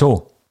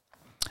 So,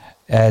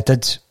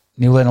 did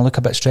Neil Lennon look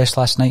a bit stressed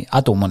last night?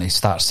 I don't want to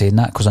start saying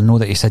that because I know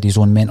that he's had his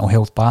own mental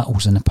health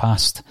battles in the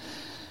past.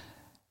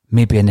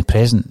 Maybe in the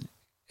present.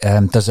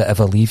 Does it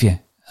ever leave you?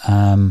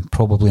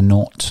 Probably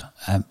not.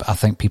 I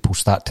think people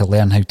start to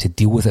learn how to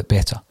deal with it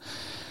better.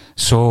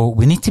 So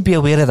we need to be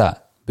aware of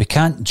that. We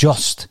can't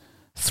just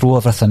throw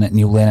everything at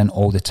Neil Lennon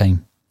all the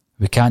time.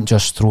 We can't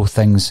just throw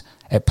things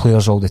at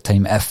players all the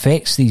time. It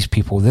affects these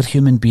people. They're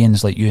human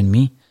beings like you and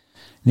me.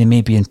 They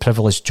may be in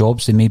privileged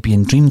jobs. They may be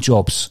in dream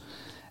jobs,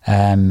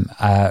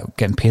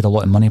 getting paid a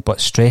lot of money, but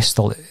stress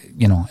still,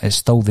 it's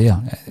still there.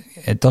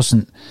 It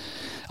doesn't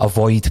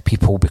avoid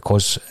people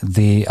because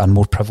they are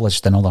more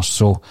privileged than others.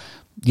 So,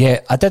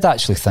 yeah, I did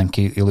actually think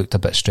he looked a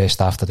bit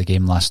stressed after the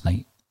game last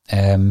night.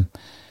 And,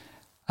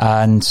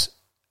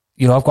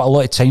 I've got a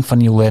lot of time for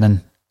Neil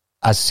Lennon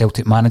as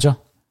Celtic manager.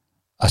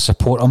 I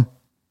support him.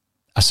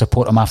 I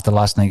support him after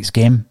last night's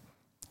game.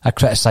 I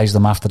criticised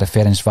him after the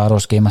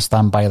Ferencváros game. I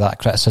stand by that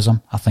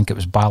criticism. I think it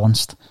was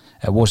balanced.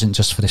 It wasn't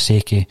just for the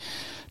sake of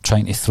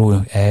trying to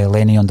throw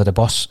Lenny under the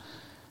bus.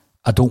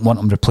 I don't want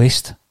him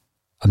replaced.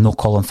 I'm not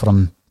calling for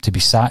him to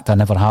be sacked. I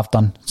never have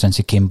done since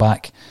he came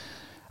back.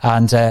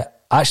 And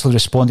actually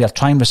I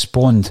try and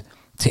respond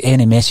to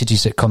any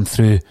messages that come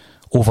through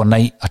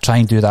overnight. I try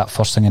and do that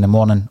first thing in the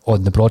morning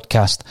on the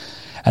broadcast.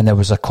 And there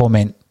was a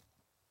comment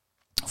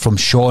from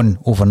Sean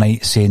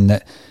overnight saying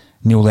that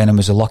Neil Lennon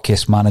was the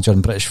luckiest manager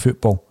in British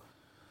football.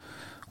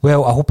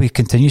 Well, I hope he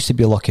continues to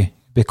be lucky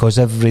because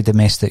every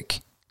domestic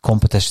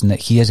competition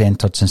that he has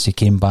entered since he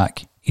came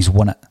back, he's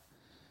won it.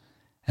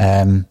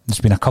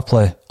 There's been a couple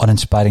of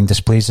uninspiring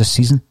displays this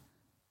season,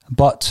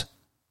 but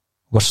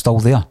we're still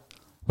there.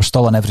 We're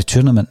still in every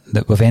tournament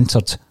that we've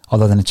entered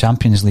other than the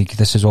Champions League.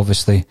 This is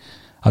obviously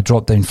a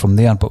drop down from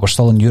there, but we're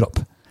still in Europe.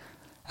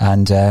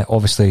 And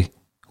obviously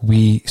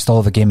we still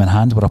have a game in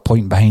hand. We're a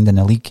point behind in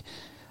the league.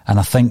 And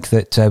I think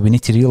that we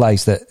need to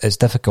realise that it's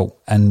difficult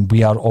and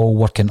we are all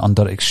working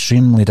under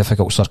extremely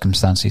difficult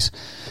circumstances.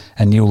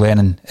 And Neil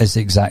Lennon is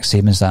the exact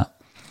same as that.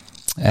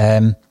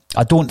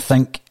 I don't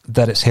think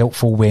that it's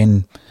helpful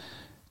when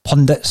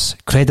pundits,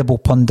 credible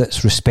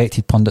pundits,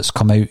 respected pundits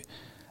come out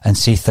and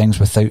say things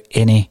without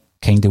any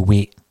kind of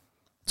weight,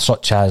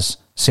 such as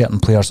certain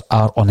players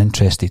are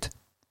uninterested.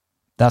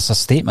 That's a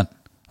statement.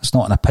 It's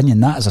not an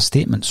opinion. That is a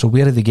statement. So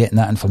where are they getting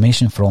that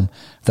information from?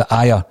 That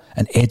Ayer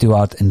and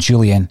Eduard and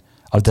Julian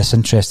are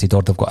disinterested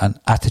or they've got an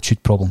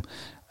attitude problem.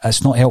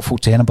 It's not helpful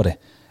to anybody.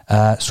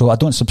 So I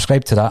don't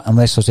subscribe to that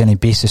unless there's any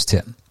basis to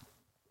it.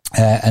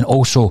 And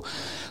also,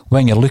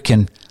 when you're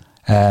looking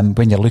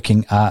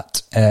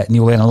at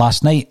Neil Lennon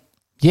last night,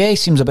 yeah, he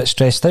seems a bit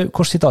stressed out. Of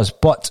course he does.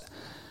 But,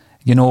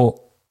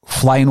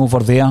 flying over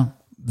there,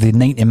 the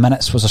 90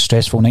 minutes was a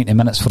stressful 90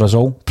 minutes for us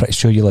all. Pretty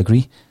sure you'll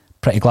agree.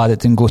 Pretty glad it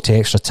didn't go to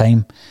extra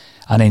time.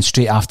 And then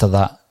straight after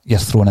that, you're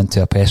thrown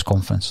into a press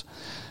conference.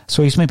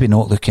 So he's maybe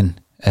not looking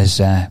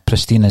as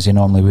pristine as he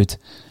normally would,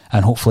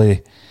 and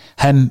hopefully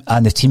him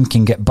and the team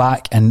can get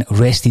back and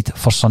rested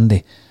for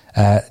Sunday.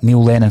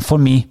 Neil Lennon, for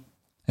me,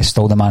 is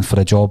still the man for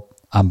the job.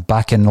 I'm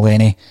backing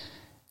Lenny.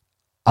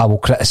 I will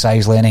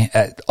criticise Lenny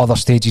at other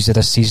stages of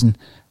this season,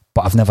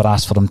 but I've never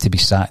asked for him to be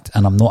sacked,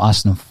 and I'm not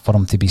asking for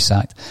him to be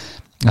sacked.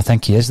 I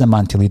think he is the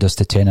man to lead us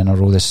to 10 in a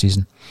row this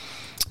season.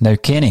 Now,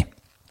 Kenny,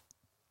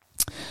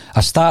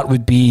 a start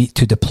would be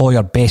to deploy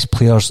our best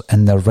players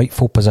in their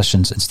rightful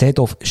positions instead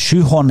of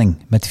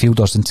shoehorning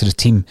midfielders into the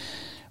team,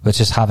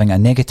 which is having a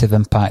negative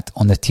impact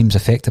on the team's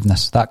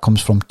effectiveness. That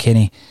comes from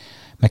Kenny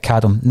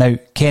McAdam. Now,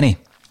 Kenny,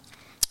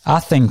 I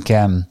think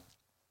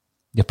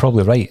you're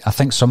probably right. I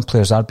think some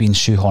players are being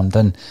shoehorned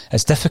in.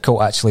 It's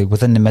difficult, actually,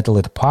 within the middle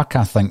of the park,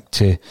 I think,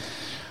 to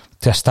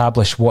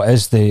establish what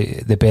is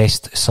the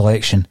best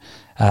selection.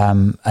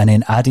 And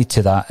then added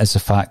to that is the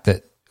fact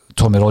that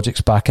Tommy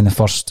Roderick's back in the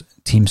first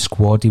team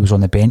squad. He was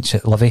on the bench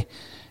at Livy.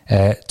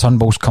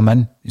 Turnbull's come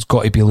in. He's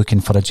got to be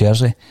looking for a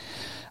jersey.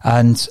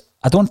 And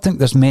I don't think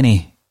there's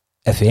many,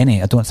 if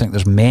any, I don't think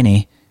there's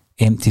many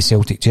empty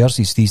Celtic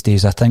jerseys these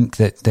days. I think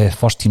that the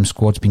first team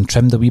squad's been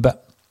trimmed a wee bit.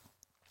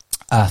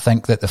 I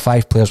think that the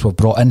 5 players we've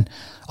brought in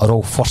are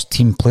all first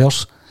team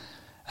players.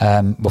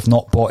 We've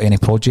not bought any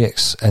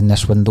projects in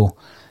this window.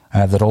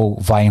 They're all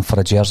vying for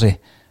a jersey.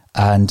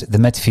 And the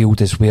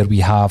midfield is where we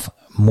have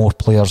more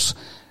players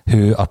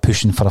who are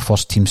pushing for a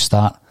first team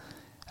start.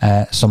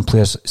 Some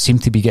players seem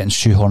to be getting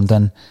shoehorned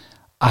in.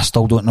 I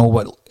still don't know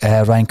what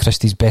Ryan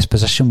Christie's best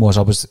position was.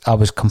 I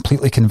was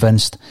completely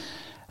convinced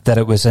that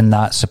it was in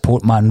that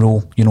support man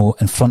role,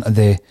 in front of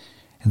the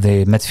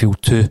midfield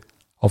 2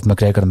 of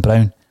McGregor and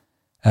Brown.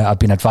 I've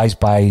been advised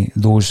by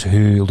those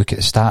who look at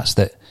the stats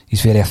that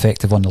he's very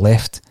effective on the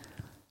left.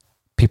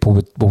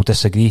 People will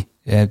disagree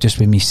just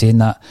with me saying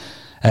that.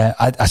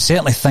 I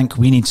certainly think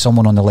we need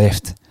someone on the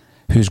left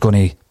who's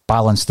going to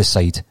balance the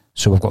side.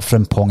 So we've got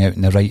Frimpong out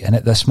on the right, and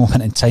at this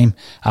moment in time,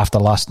 after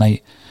last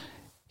night,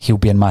 he'll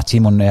be in my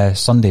team on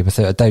Sunday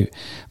without a doubt.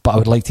 But I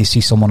would like to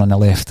see someone on the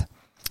left.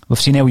 We've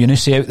seen El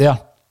Yunusi out there.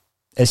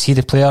 Is he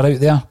the player out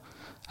there?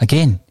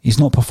 Again, he's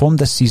not performed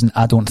this season,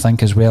 I don't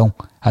think, as well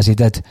as he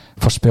did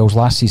for spells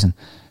last season.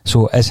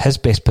 So is his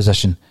best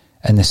position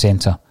in the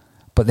centre.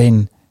 But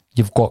then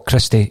you've got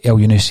Christie, El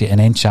Yunusi and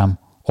Encham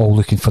all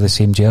looking for the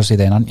same jersey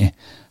then, aren't you?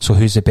 So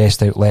who's the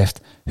best out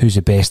left? Who's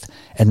the best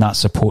in that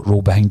support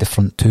role behind the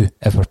front 2,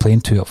 if we're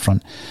playing 2 up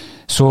front?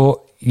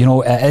 So,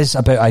 it is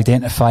about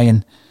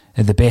identifying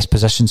the best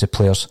positions of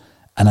players,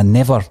 and I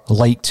never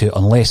like to,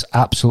 unless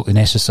absolutely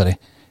necessary,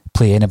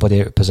 play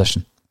anybody out of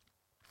position.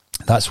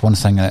 That's one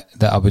thing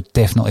that I would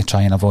definitely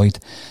try and avoid.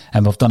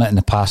 And we've done it in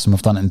the past, and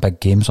we've done it in big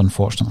games,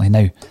 unfortunately.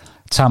 Now,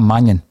 Tam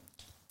Mannion,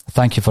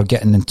 thank you for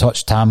getting in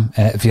touch, Tam,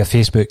 via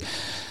Facebook.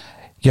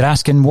 You're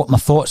asking what my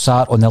thoughts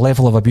are on the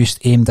level of abuse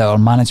aimed at our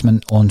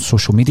management on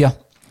social media.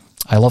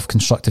 I love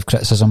constructive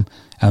criticism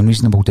and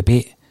reasonable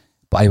debate,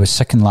 but I was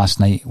sickened last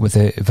night with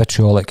the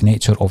vitriolic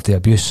nature of the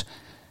abuse.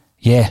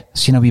 Yeah,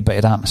 seen a wee bit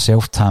of that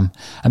myself, Tam.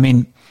 I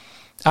mean,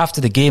 after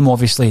the game,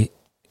 obviously,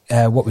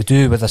 what we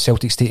do with a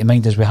Celtic state of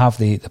mind is we have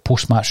the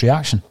post-match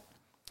reaction.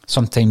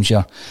 Sometimes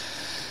you're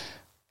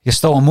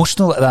still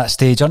emotional at that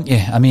stage, aren't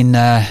you? I mean,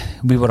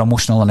 we were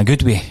emotional in a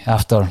good way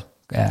after,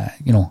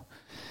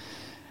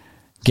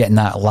 getting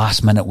that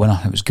last-minute winner.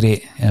 It was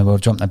great. We were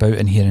jumping about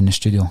in here in the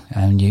studio,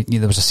 and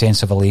there was a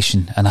sense of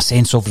elation and a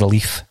sense of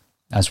relief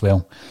as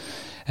well.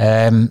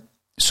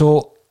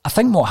 So I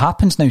think what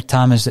happens now,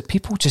 Tam, is that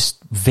people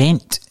just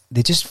vent.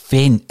 They just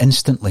vent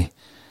instantly.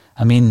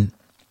 I mean,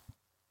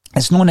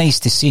 it's not nice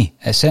to see.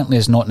 It certainly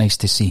is not nice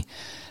to see.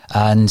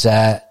 And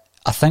I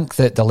think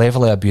that the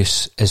level of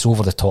abuse is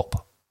over the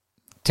top.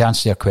 To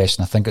answer your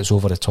question, I think it's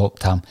over the top,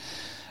 Tam.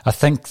 I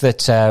think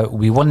that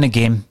we won the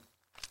game.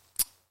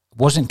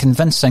 Wasn't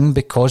convincing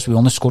because we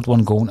only scored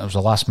 1 goal and it was a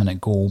last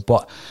minute goal,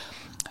 but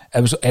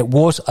it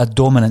was a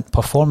dominant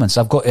performance.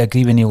 I've got to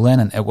agree with Neil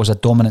Lennon. It was a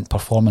dominant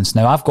performance.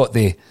 Now, I've got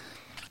the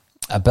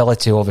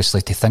ability,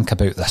 obviously, to think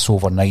about this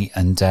overnight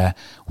and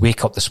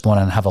wake up this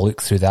morning and have a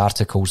look through the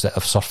articles that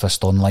have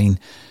surfaced online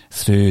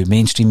through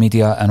mainstream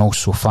media and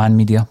also fan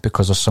media,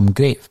 because there's some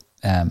great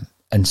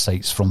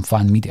insights from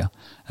fan media.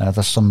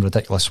 There's some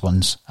ridiculous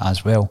ones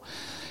as well.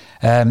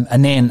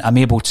 And then I'm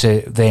able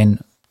to then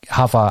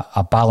have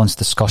a balanced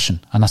discussion.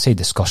 And I say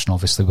discussion,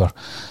 obviously,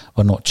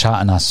 we're not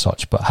chatting as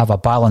such, but have a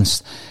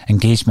balanced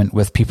engagement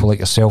with people like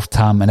yourself,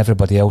 Tam, and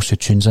everybody else who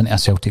tunes into a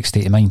Celtic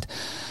state of mind.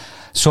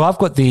 So I've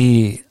got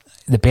the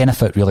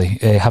benefit, really,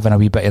 having a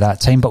wee bit of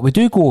that time. But we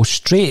do go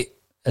straight,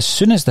 as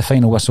soon as the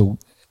final whistle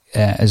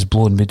is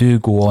blown, we do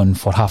go on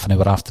for half an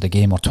hour after the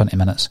game, or 20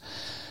 minutes,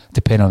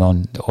 depending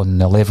on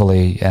the level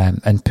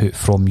of input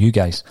from you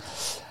guys.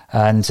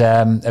 And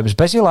it was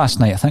busy last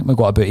night. I think we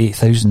got about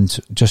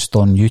 8,000 just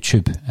on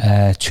YouTube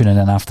tuning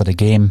in after the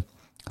game.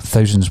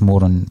 Thousands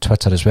more on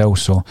Twitter as well.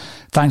 So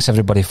thanks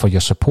everybody for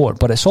your support.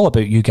 But it's all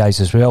about you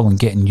guys as well and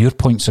getting your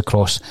points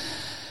across.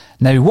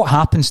 Now, what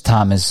happens,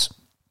 Tam, is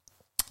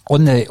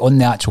on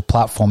the actual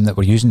platform that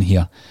we're using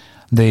here,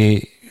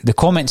 the the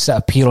comments that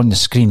appear on the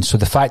screen, so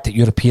the fact that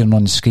you're appearing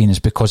on the screen is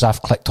because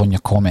I've clicked on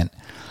your comment.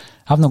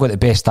 I've not got the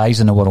best eyes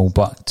in the world,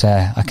 but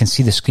I can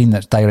see the screen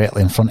that's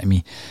directly in front of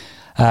me.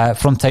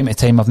 From time to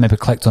time, I've maybe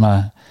clicked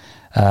on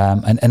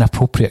an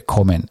inappropriate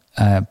comment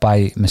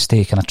by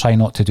mistake, and I try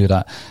not to do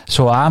that.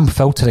 So I am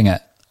filtering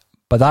it,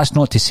 but that's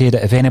not to say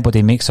that if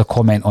anybody makes a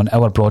comment on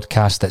our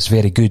broadcast that's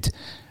very good,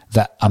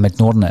 that I'm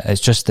ignoring it.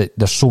 It's just that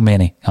there's so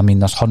many. I mean,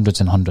 there's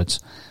hundreds and hundreds.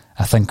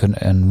 I think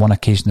on one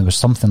occasion there was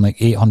something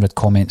like 800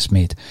 comments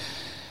made.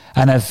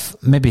 And if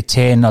maybe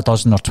 10, a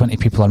dozen or 20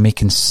 people are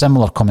making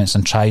similar comments,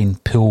 and try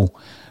and pull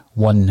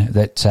one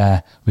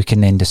that we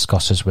can then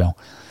discuss as well.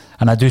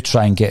 And I do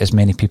try and get as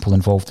many people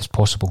involved as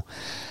possible.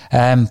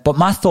 But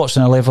my thoughts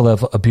on a level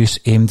of abuse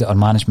aimed at our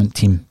management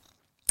team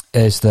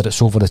is that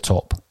it's over the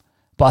top.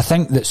 But I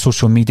think that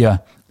social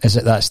media is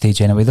at that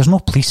stage anyway. There's no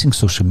policing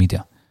social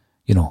media.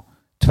 You know,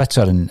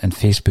 Twitter and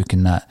Facebook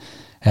and that.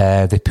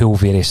 They pull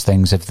various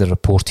things if they're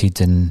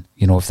reported, and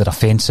you know, if they're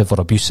offensive or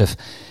abusive,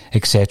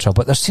 etc.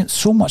 But there's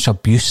so much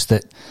abuse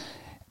that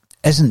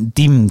isn't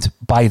deemed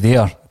by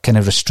their kind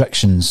of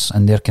restrictions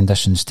and their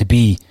conditions to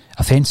be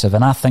offensive,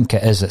 and I think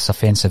it is. It's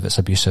offensive, it's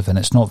abusive, and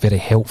it's not very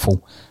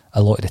helpful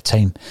a lot of the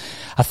time.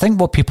 I think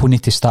what people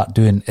need to start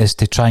doing is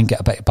to try and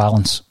get a bit of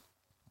balance,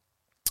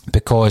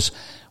 because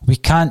we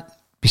can't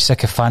be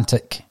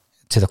sycophantic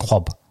to the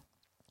club.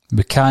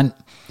 We can't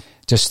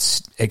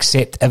just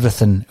accept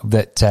everything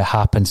that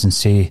happens and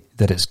say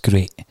that it's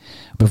great.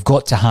 We've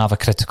got to have a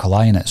critical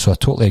eye on it. So I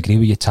totally agree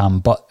with you, Tam.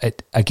 But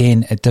it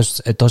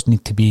does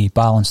need to be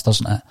balanced,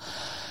 doesn't it?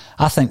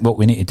 I think what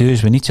we need to do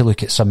is we need to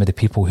look at some of the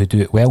people who do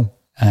it well.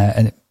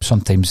 And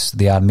sometimes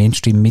they are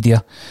mainstream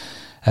media.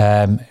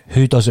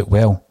 Who does it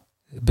well?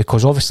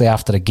 Because obviously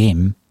after a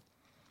game,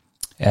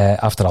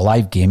 after a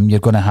live game, you're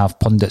going to have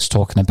pundits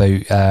talking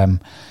about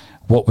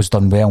what was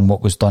done well and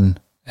what was done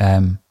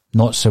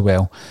not so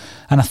well.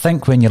 And I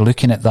think when you're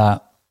looking at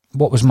that,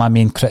 what was my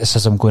main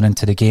criticism going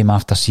into the game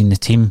after seeing the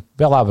team?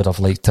 Well, I would have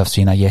liked to have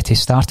seen Ajeti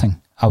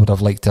starting. I would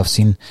have liked to have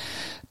seen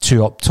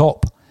two up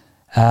top.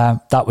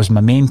 That was my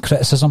main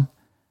criticism.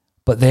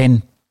 But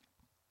then,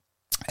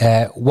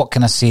 what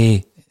can I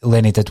say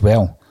Lenny did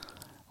well?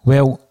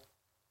 Well,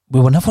 we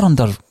were never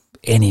under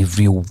any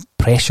real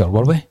pressure,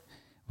 were we?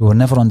 We were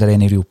never under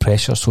any real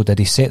pressure. So did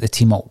he set the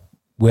team up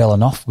well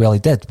enough? Well, he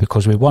did,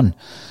 because we won.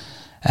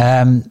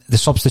 The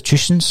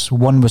substitutions,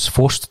 one was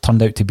forced,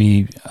 turned out to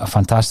be a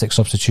fantastic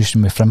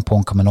substitution with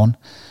Frimpong coming on.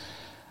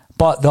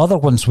 But the other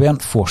ones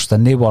weren't forced,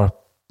 and they were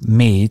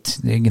made,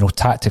 you know,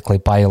 tactically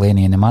by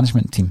Eleni and the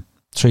management team.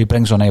 So he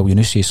brings on El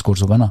Yunusi, he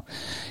scores the winner.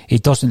 He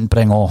does not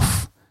bring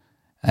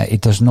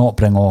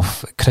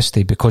off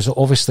Christie, because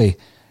obviously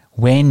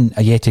when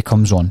Ajeti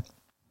comes on,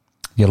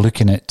 you're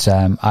looking at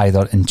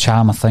either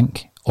Ncham, I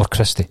think, or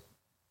Christie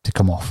to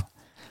come off.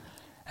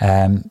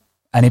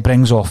 And he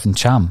brings off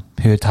Ncham,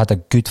 who had a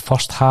good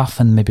first half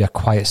and maybe a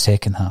quiet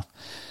second half.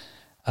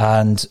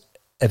 And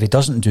if he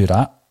doesn't do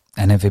that,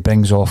 and if he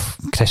brings off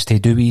Christie,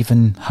 do we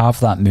even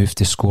have that move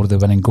to score the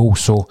winning goal?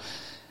 So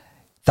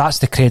that's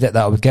the credit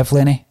that I would give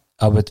Lenny.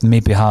 I would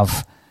maybe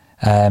have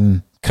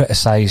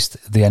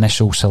criticised the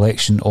initial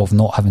selection of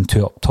not having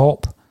two up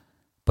top,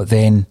 but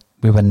then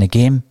we win the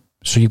game.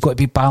 So you've got to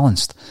be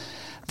balanced.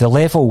 The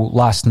level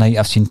last night,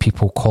 I've seen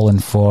people calling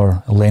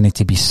for Lenny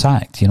to be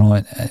sacked, you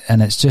know,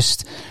 and it's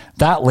just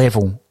that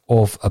level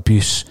of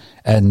abuse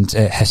and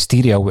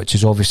hysteria, which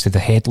is obviously the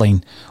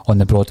headline on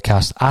the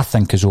broadcast, I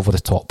think is over the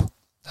top.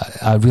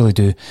 I really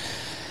do.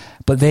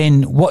 But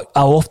then what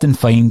I'll often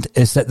find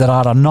is that there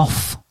are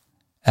enough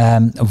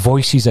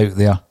voices out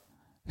there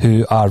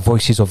who are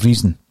voices of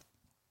reason.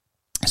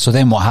 So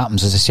then what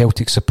happens is the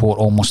Celtic support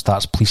almost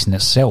starts policing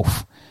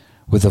itself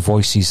with the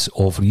voices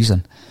of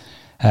reason.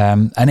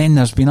 And then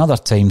there's been other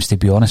times, to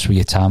be honest with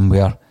you, Tam,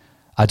 where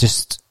I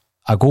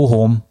go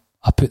home,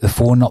 I put the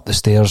phone up the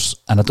stairs,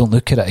 and I don't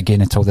look at it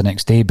again until the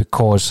next day,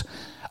 because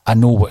I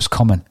know what's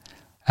coming.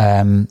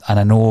 And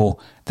I know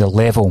the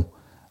level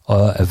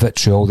of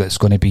vitriol that's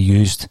going to be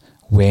used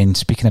when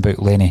speaking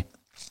about Lenny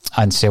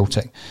and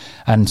Celtic.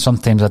 And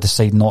sometimes I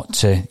decide not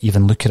to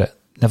even look at it,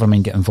 never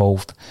mind get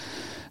involved.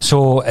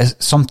 So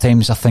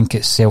sometimes I think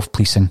it's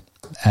self-policing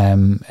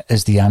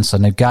is the answer.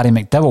 Now, Gary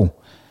McDowell,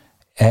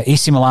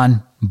 AC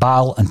Milan,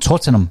 Bâle and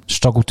Tottenham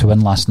struggled to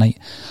win last night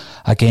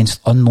against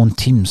unknown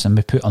teams, and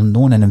we put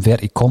unknown in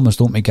inverted commas,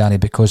 don't we, Gary,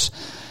 because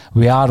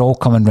we are all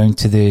coming round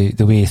to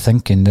the way of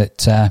thinking that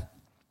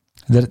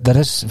there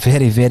is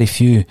very, very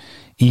few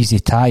easy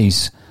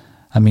ties.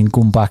 I mean,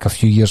 going back a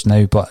few years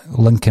now, but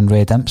Lincoln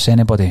Red Imps,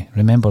 anybody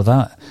remember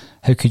that?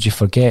 How could you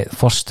forget?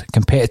 First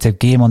competitive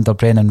game under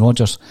Brendan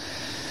Rodgers.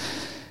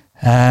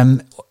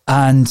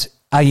 And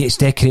it's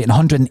decorating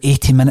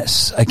 180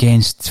 minutes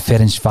against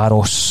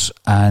Ferencváros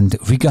and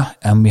Riga,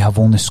 and we have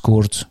only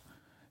scored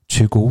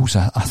 2 goals.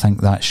 I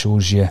think that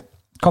shows you a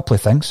couple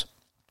of things.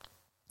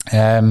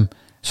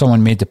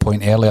 Someone made the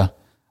point earlier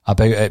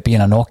about it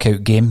being a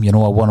knockout game, you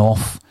know, a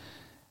one-off.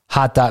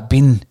 Had that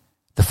been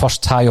the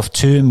first tie of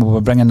 2 and we were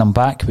bringing them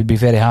back, we'd be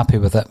very happy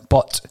with it.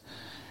 But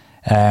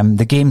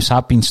The games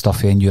have been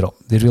stuffy in Europe.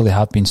 They really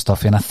have been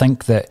stuffy. And I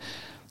think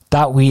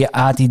that wee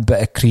added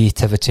bit of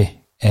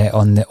creativity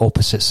on the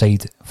opposite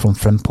side from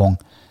Frimpong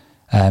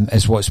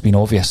is what's been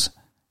obvious,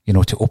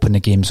 to open the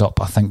games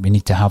up. I think we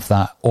need to have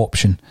that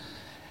option.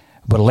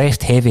 We're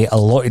left heavy a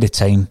lot of the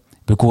time.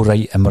 We go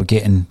right and we're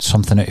getting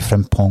something out of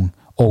Frimpong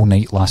all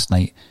night last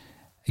night.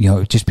 It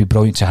would just be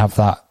brilliant to have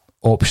that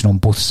option on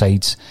both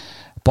sides.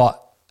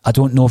 But I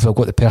don't know if we've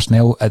got the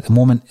personnel at the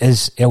moment.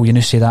 Is El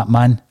Yunusi that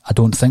man? I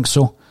don't think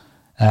so.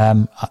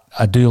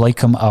 I do like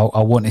him.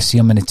 I want to see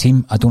him in the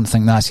team. I don't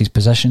think that's his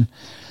position.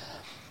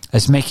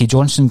 Is Mickey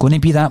Johnson going to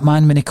be that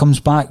man when he comes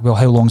back? Well,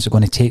 how long is it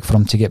going to take for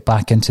him to get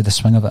back into the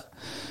swing of it?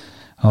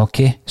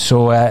 Okay,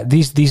 so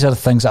these are the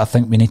things that I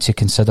think we need to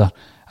consider.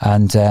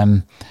 And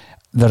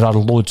there are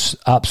loads,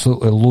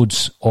 absolutely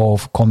loads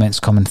of comments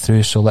coming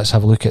through. So let's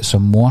have a look at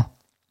some more.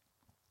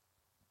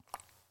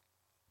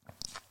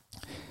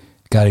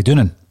 Gary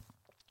Doonan.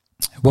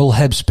 Will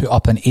Hibs put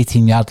up an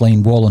 18-yard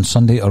line wall on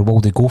Sunday, or will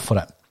they go for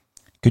it?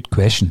 Good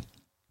question.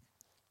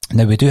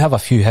 Now, we do have a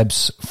few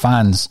Hibs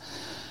fans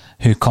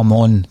who come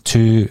on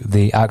to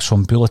the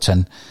Axon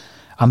Bulletin,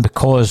 and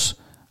because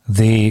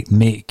they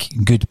make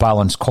good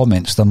balanced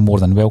comments, they're more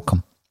than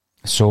welcome.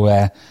 So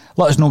let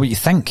us know what you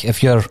think.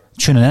 If you're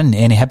tuning in,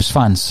 any Hibs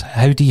fans,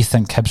 how do you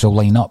think Hibs will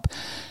line up?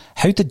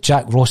 How did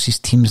Jack Ross's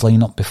teams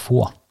line up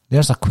before?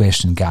 There's a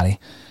question, Gary.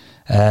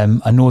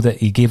 I know that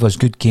he gave us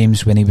good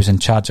games when he was in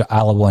charge at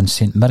Alloa and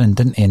St Mirren,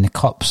 didn't he, in the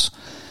Cups?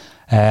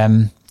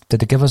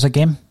 Did he give us a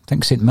game? I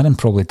think St Mirren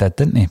probably did,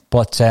 didn't he?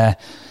 But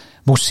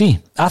we'll see.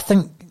 I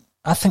think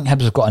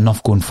Hibs have got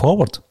enough going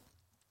forward.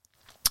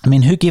 I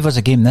mean, who gave us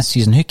a game this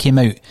season? Who came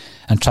out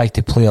and tried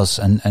to play us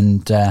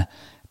and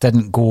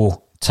didn't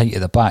go tight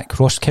at the back?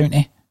 Ross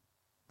County,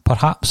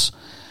 perhaps.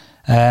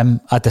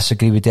 I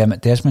disagree with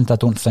Dermot Desmond. I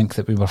don't think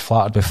that we were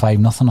flattered with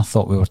 5-0. I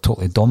thought we were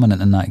totally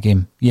dominant in that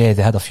game. Yeah,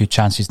 they had a few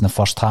chances in the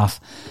first half.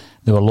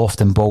 They were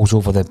lofting balls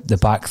over the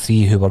back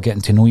three who were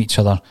getting to know each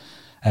other.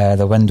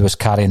 The wind was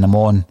carrying them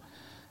on.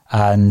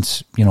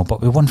 And,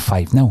 but we won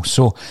 5-0.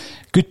 So,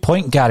 good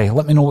point, Gary.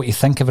 Let me know what you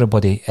think,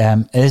 everybody. Are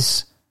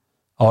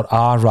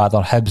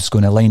Hibs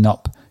going to line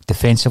up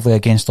defensively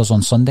against us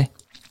on Sunday?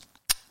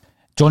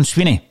 John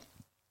Sweeney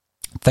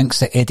thinks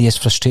that Eddie is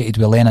frustrated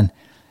with Lennon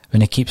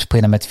when he keeps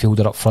playing a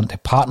midfielder up front to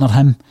partner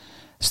him.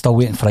 Still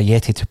waiting for a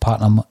Yeti to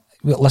partner him.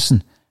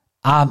 Listen,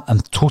 I'm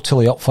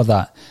totally up for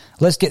that.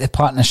 Let's get the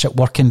partnership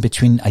working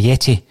between a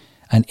Yeti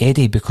and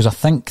Eddie, because I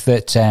think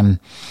that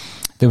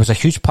there was a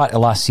huge part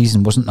of last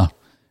season, wasn't there,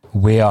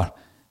 where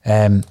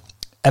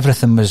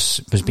everything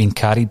was being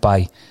carried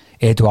by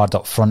Edouard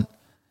up front.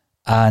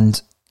 And,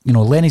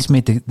 Lenny's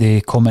made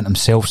the comment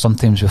himself,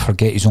 sometimes we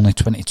forget he's only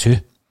 22.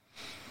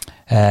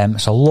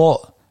 It's a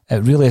lot.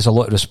 It really is a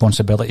lot of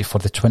responsibility for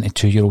the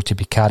 22-year-old to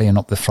be carrying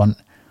up the front.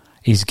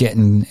 He's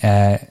getting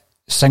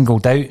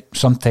singled out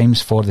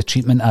sometimes for the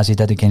treatment, as he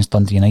did against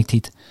Dundee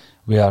United,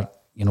 where,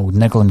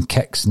 niggling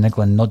kicks,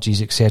 niggling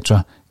nudges,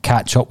 etc.,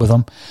 catch up with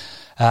him.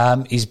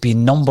 He's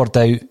been numbered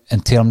out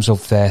in terms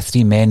of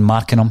 3 men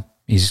marking him.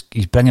 He's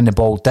bringing the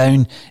ball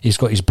down, he's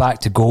got his back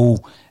to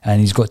goal, and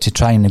he's got to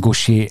try and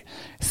negotiate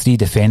 3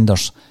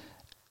 defenders.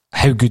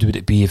 How good would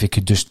it be if he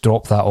could just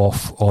drop that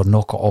off or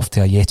knock it off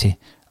to a Yeti?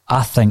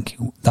 I think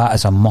that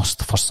is a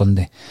must for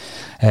Sunday.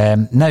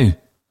 Now,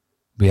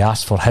 we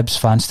asked for Hibs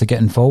fans to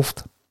get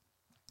involved,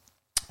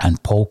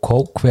 and Paul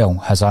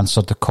Colquell has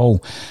answered the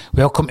call.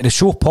 Welcome to the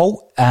show,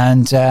 Paul.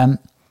 And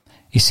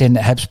he's saying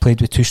that Hibs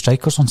played with 2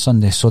 strikers on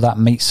Sunday, so that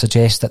might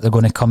suggest that they're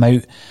going to come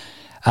out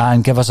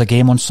and give us a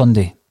game on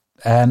Sunday.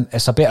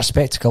 It's a better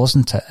spectacle,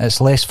 isn't it?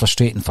 It's less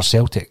frustrating for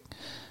Celtic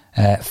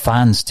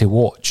fans to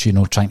watch,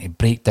 trying to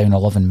break down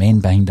 11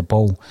 men behind the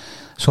ball.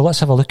 So let's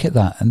have a look at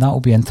that, and that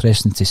will be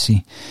interesting to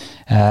see.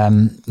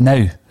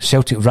 Now,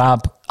 Celtic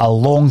Rab, a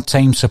long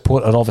time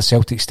supporter of a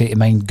Celtic state of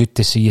mind. Good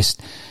to see you,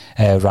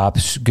 Rab.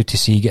 Good to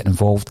see you getting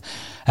involved.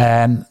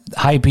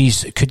 High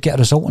Breeze could get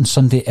a result on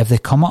Sunday if they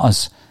come at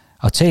us.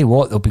 I'll tell you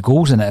what, there'll be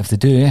goals in it if they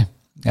do.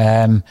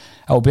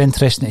 It'll be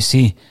interesting to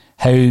see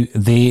how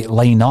they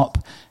line up.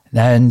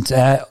 And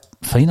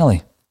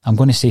finally, I'm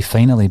going to say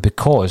finally,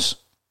 because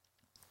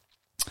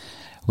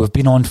we've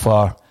been on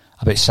for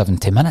about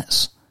 70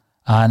 minutes.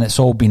 And it's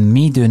all been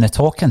me doing the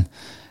talking.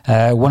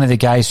 One of the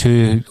guys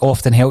who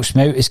often helps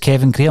me out is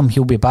Kevin Graham.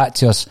 He'll be back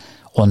to us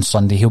on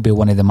Sunday. He'll be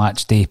one of the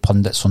match day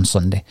pundits on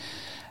Sunday.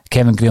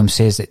 Kevin Graham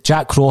says that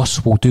Jack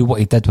Ross will do what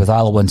he did with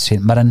Alloa and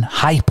St Mirren.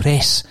 High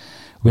press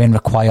when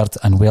required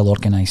and well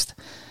organised.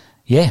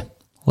 Yeah,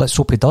 let's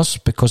hope he does,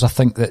 because I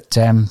think that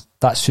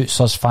that suits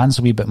us fans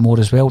a wee bit more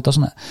as well,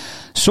 doesn't it?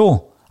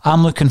 So,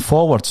 I'm looking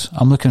forward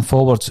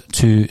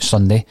to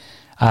Sunday,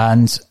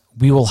 and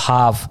we will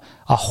have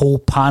a whole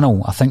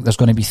panel. I think there's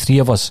going to be 3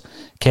 of us.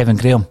 Kevin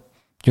Graham,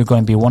 you're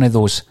going to be one of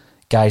those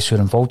guys who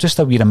are involved. Just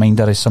a wee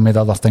reminder of some of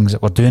the other things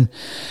that we're doing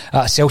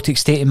at Celtic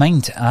State of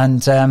Mind.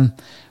 And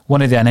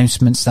one of the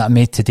announcements that I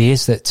made today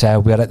is that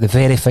we're at the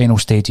very final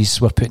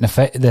stages. We're putting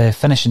the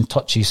finishing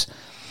touches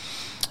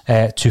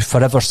to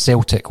Forever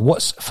Celtic.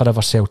 What's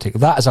Forever Celtic?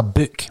 That is a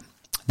book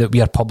that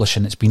we are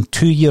publishing. It's been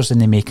 2 years in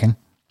the making.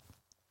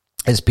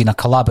 It's been a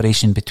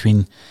collaboration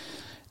between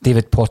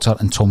David Potter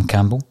and Tom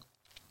Campbell.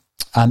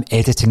 I'm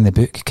editing the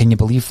book. Can you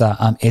believe that?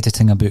 I'm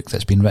editing a book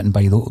that's been written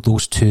by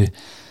those two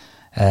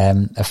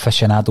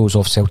aficionados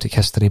of Celtic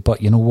history.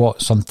 But you know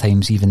what?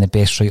 Sometimes even the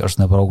best writers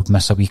in the world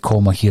miss a wee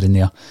comma here and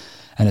there,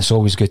 and it's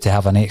always good to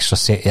have an extra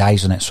set of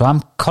eyes on it. So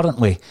I'm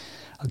currently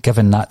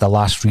giving that the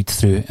last read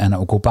through, and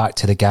it'll go back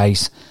to the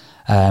guys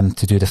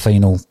to do the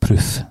final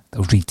proof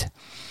read.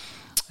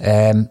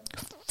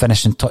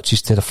 Finishing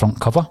touches to the front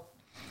cover.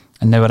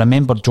 And now I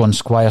remember John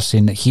Squire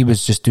saying that he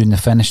was just doing the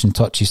finishing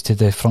touches to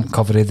the front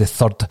cover of the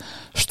third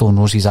Stone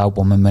Roses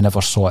album, and we never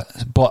saw it.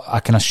 But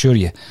I can assure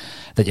you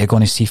that you're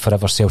going to see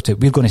Forever Celtic.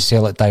 We're going to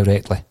sell it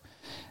directly.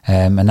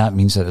 And that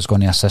means that it's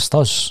going to assist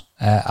us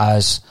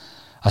as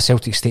a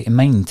Celtic state of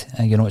mind.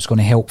 It's going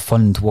to help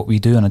fund what we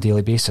do on a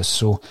daily basis.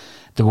 So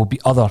there will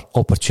be other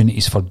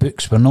opportunities for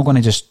books. We're not going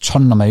to just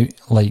churn them out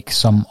like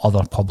some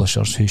other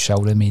publishers who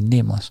shall remain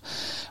nameless.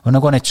 We're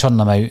not going to churn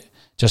them out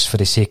just for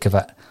the sake of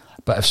it.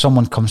 But if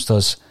someone comes to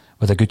us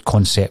with a good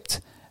concept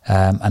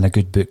and a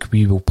good book,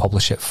 we will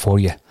publish it for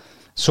you.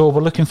 So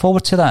we're looking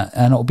forward to that,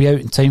 and it'll be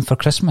out in time for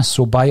Christmas.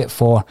 So buy it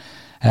for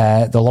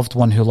the loved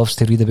one who loves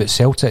to read about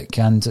Celtic.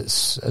 And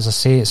it's, as I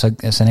say, it's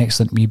an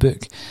excellent wee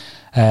book,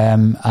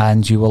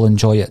 and you will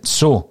enjoy it.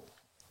 So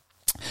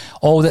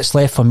all that's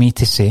left for me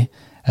to say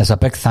is a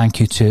big thank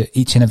you to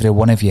each and every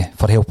one of you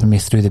for helping me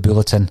through the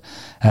Bulletin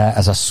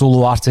as a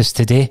solo artist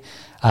today.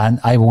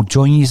 And I will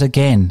join you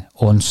again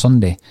on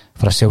Sunday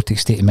for a Celtic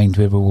State of Mind,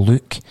 where we will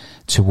look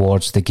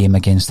towards the game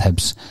against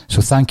Hibs.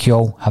 So thank you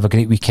all, have a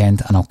great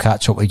weekend, and I'll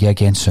catch up with you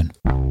again soon.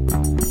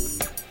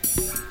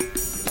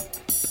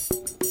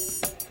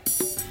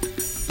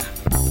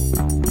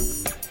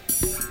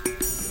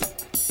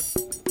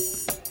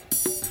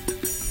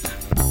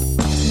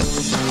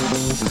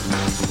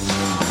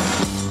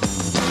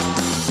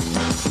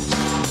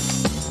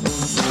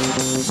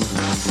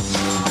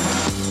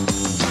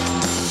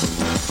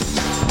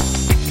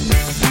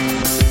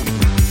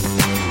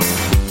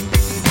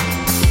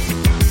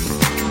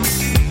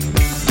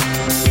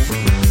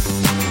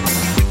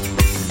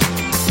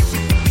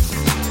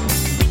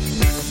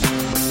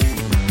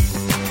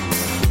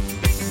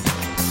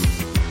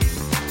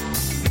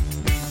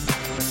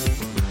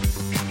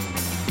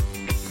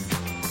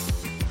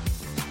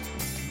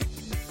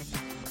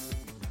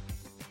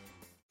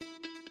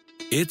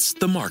 It's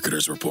the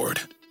Marketer's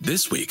Report.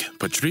 This week,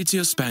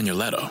 Patrizio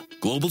Spagnoletto,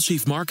 Global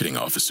Chief Marketing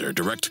Officer,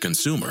 Direct to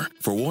Consumer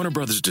for Warner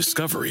Brothers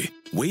Discovery,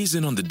 weighs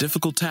in on the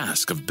difficult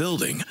task of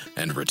building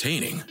and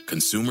retaining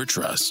consumer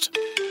trust.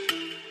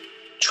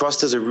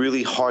 Trust is a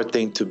really hard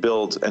thing to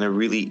build and a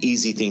really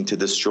easy thing to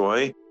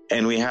destroy,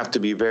 and we have to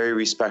be very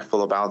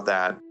respectful about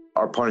that.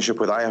 Our partnership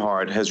with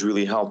iHeart has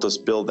really helped us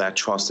build that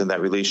trust and that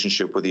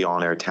relationship with the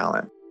on-air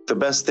talent. The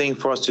best thing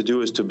for us to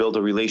do is to build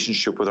a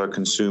relationship with our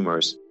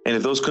consumers. And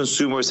if those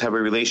consumers have a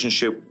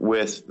relationship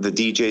with the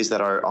DJs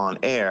that are on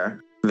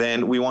air,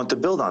 then we want to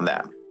build on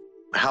that.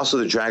 House of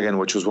the Dragon,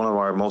 which was one of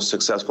our most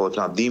successful, if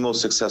not the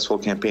most successful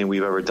campaign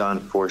we've ever done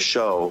for a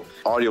show,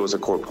 audio was a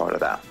core part of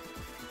that.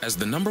 As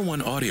the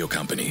 #1 audio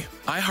company,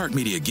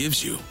 iHeartMedia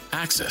gives you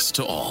access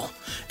to all.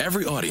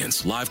 Every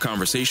audience, live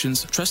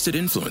conversations, trusted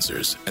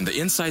influencers, and the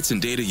insights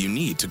and data you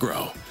need to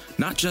grow.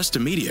 Not just a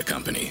media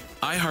company,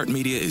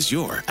 iHeartMedia is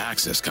your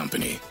access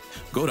company.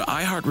 Go to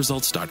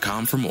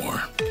iHeartResults.com for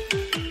more.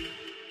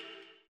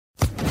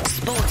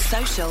 Sports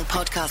Social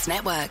Podcast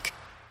Network.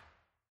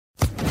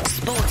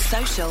 Sports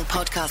Social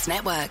Podcast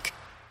Network.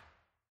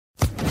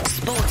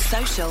 Sports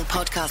Social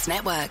Podcast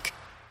Network.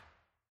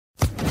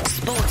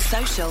 Sports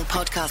Social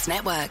Podcast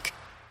Network.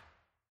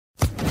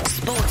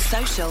 Sports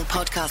Social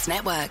Podcast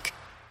Network.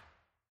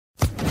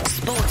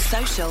 Sports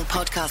Social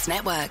Podcast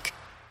Network.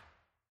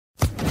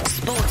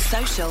 Sports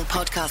Social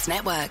Podcast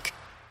Network.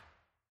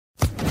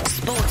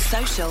 Sports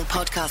Social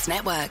Podcast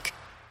Network.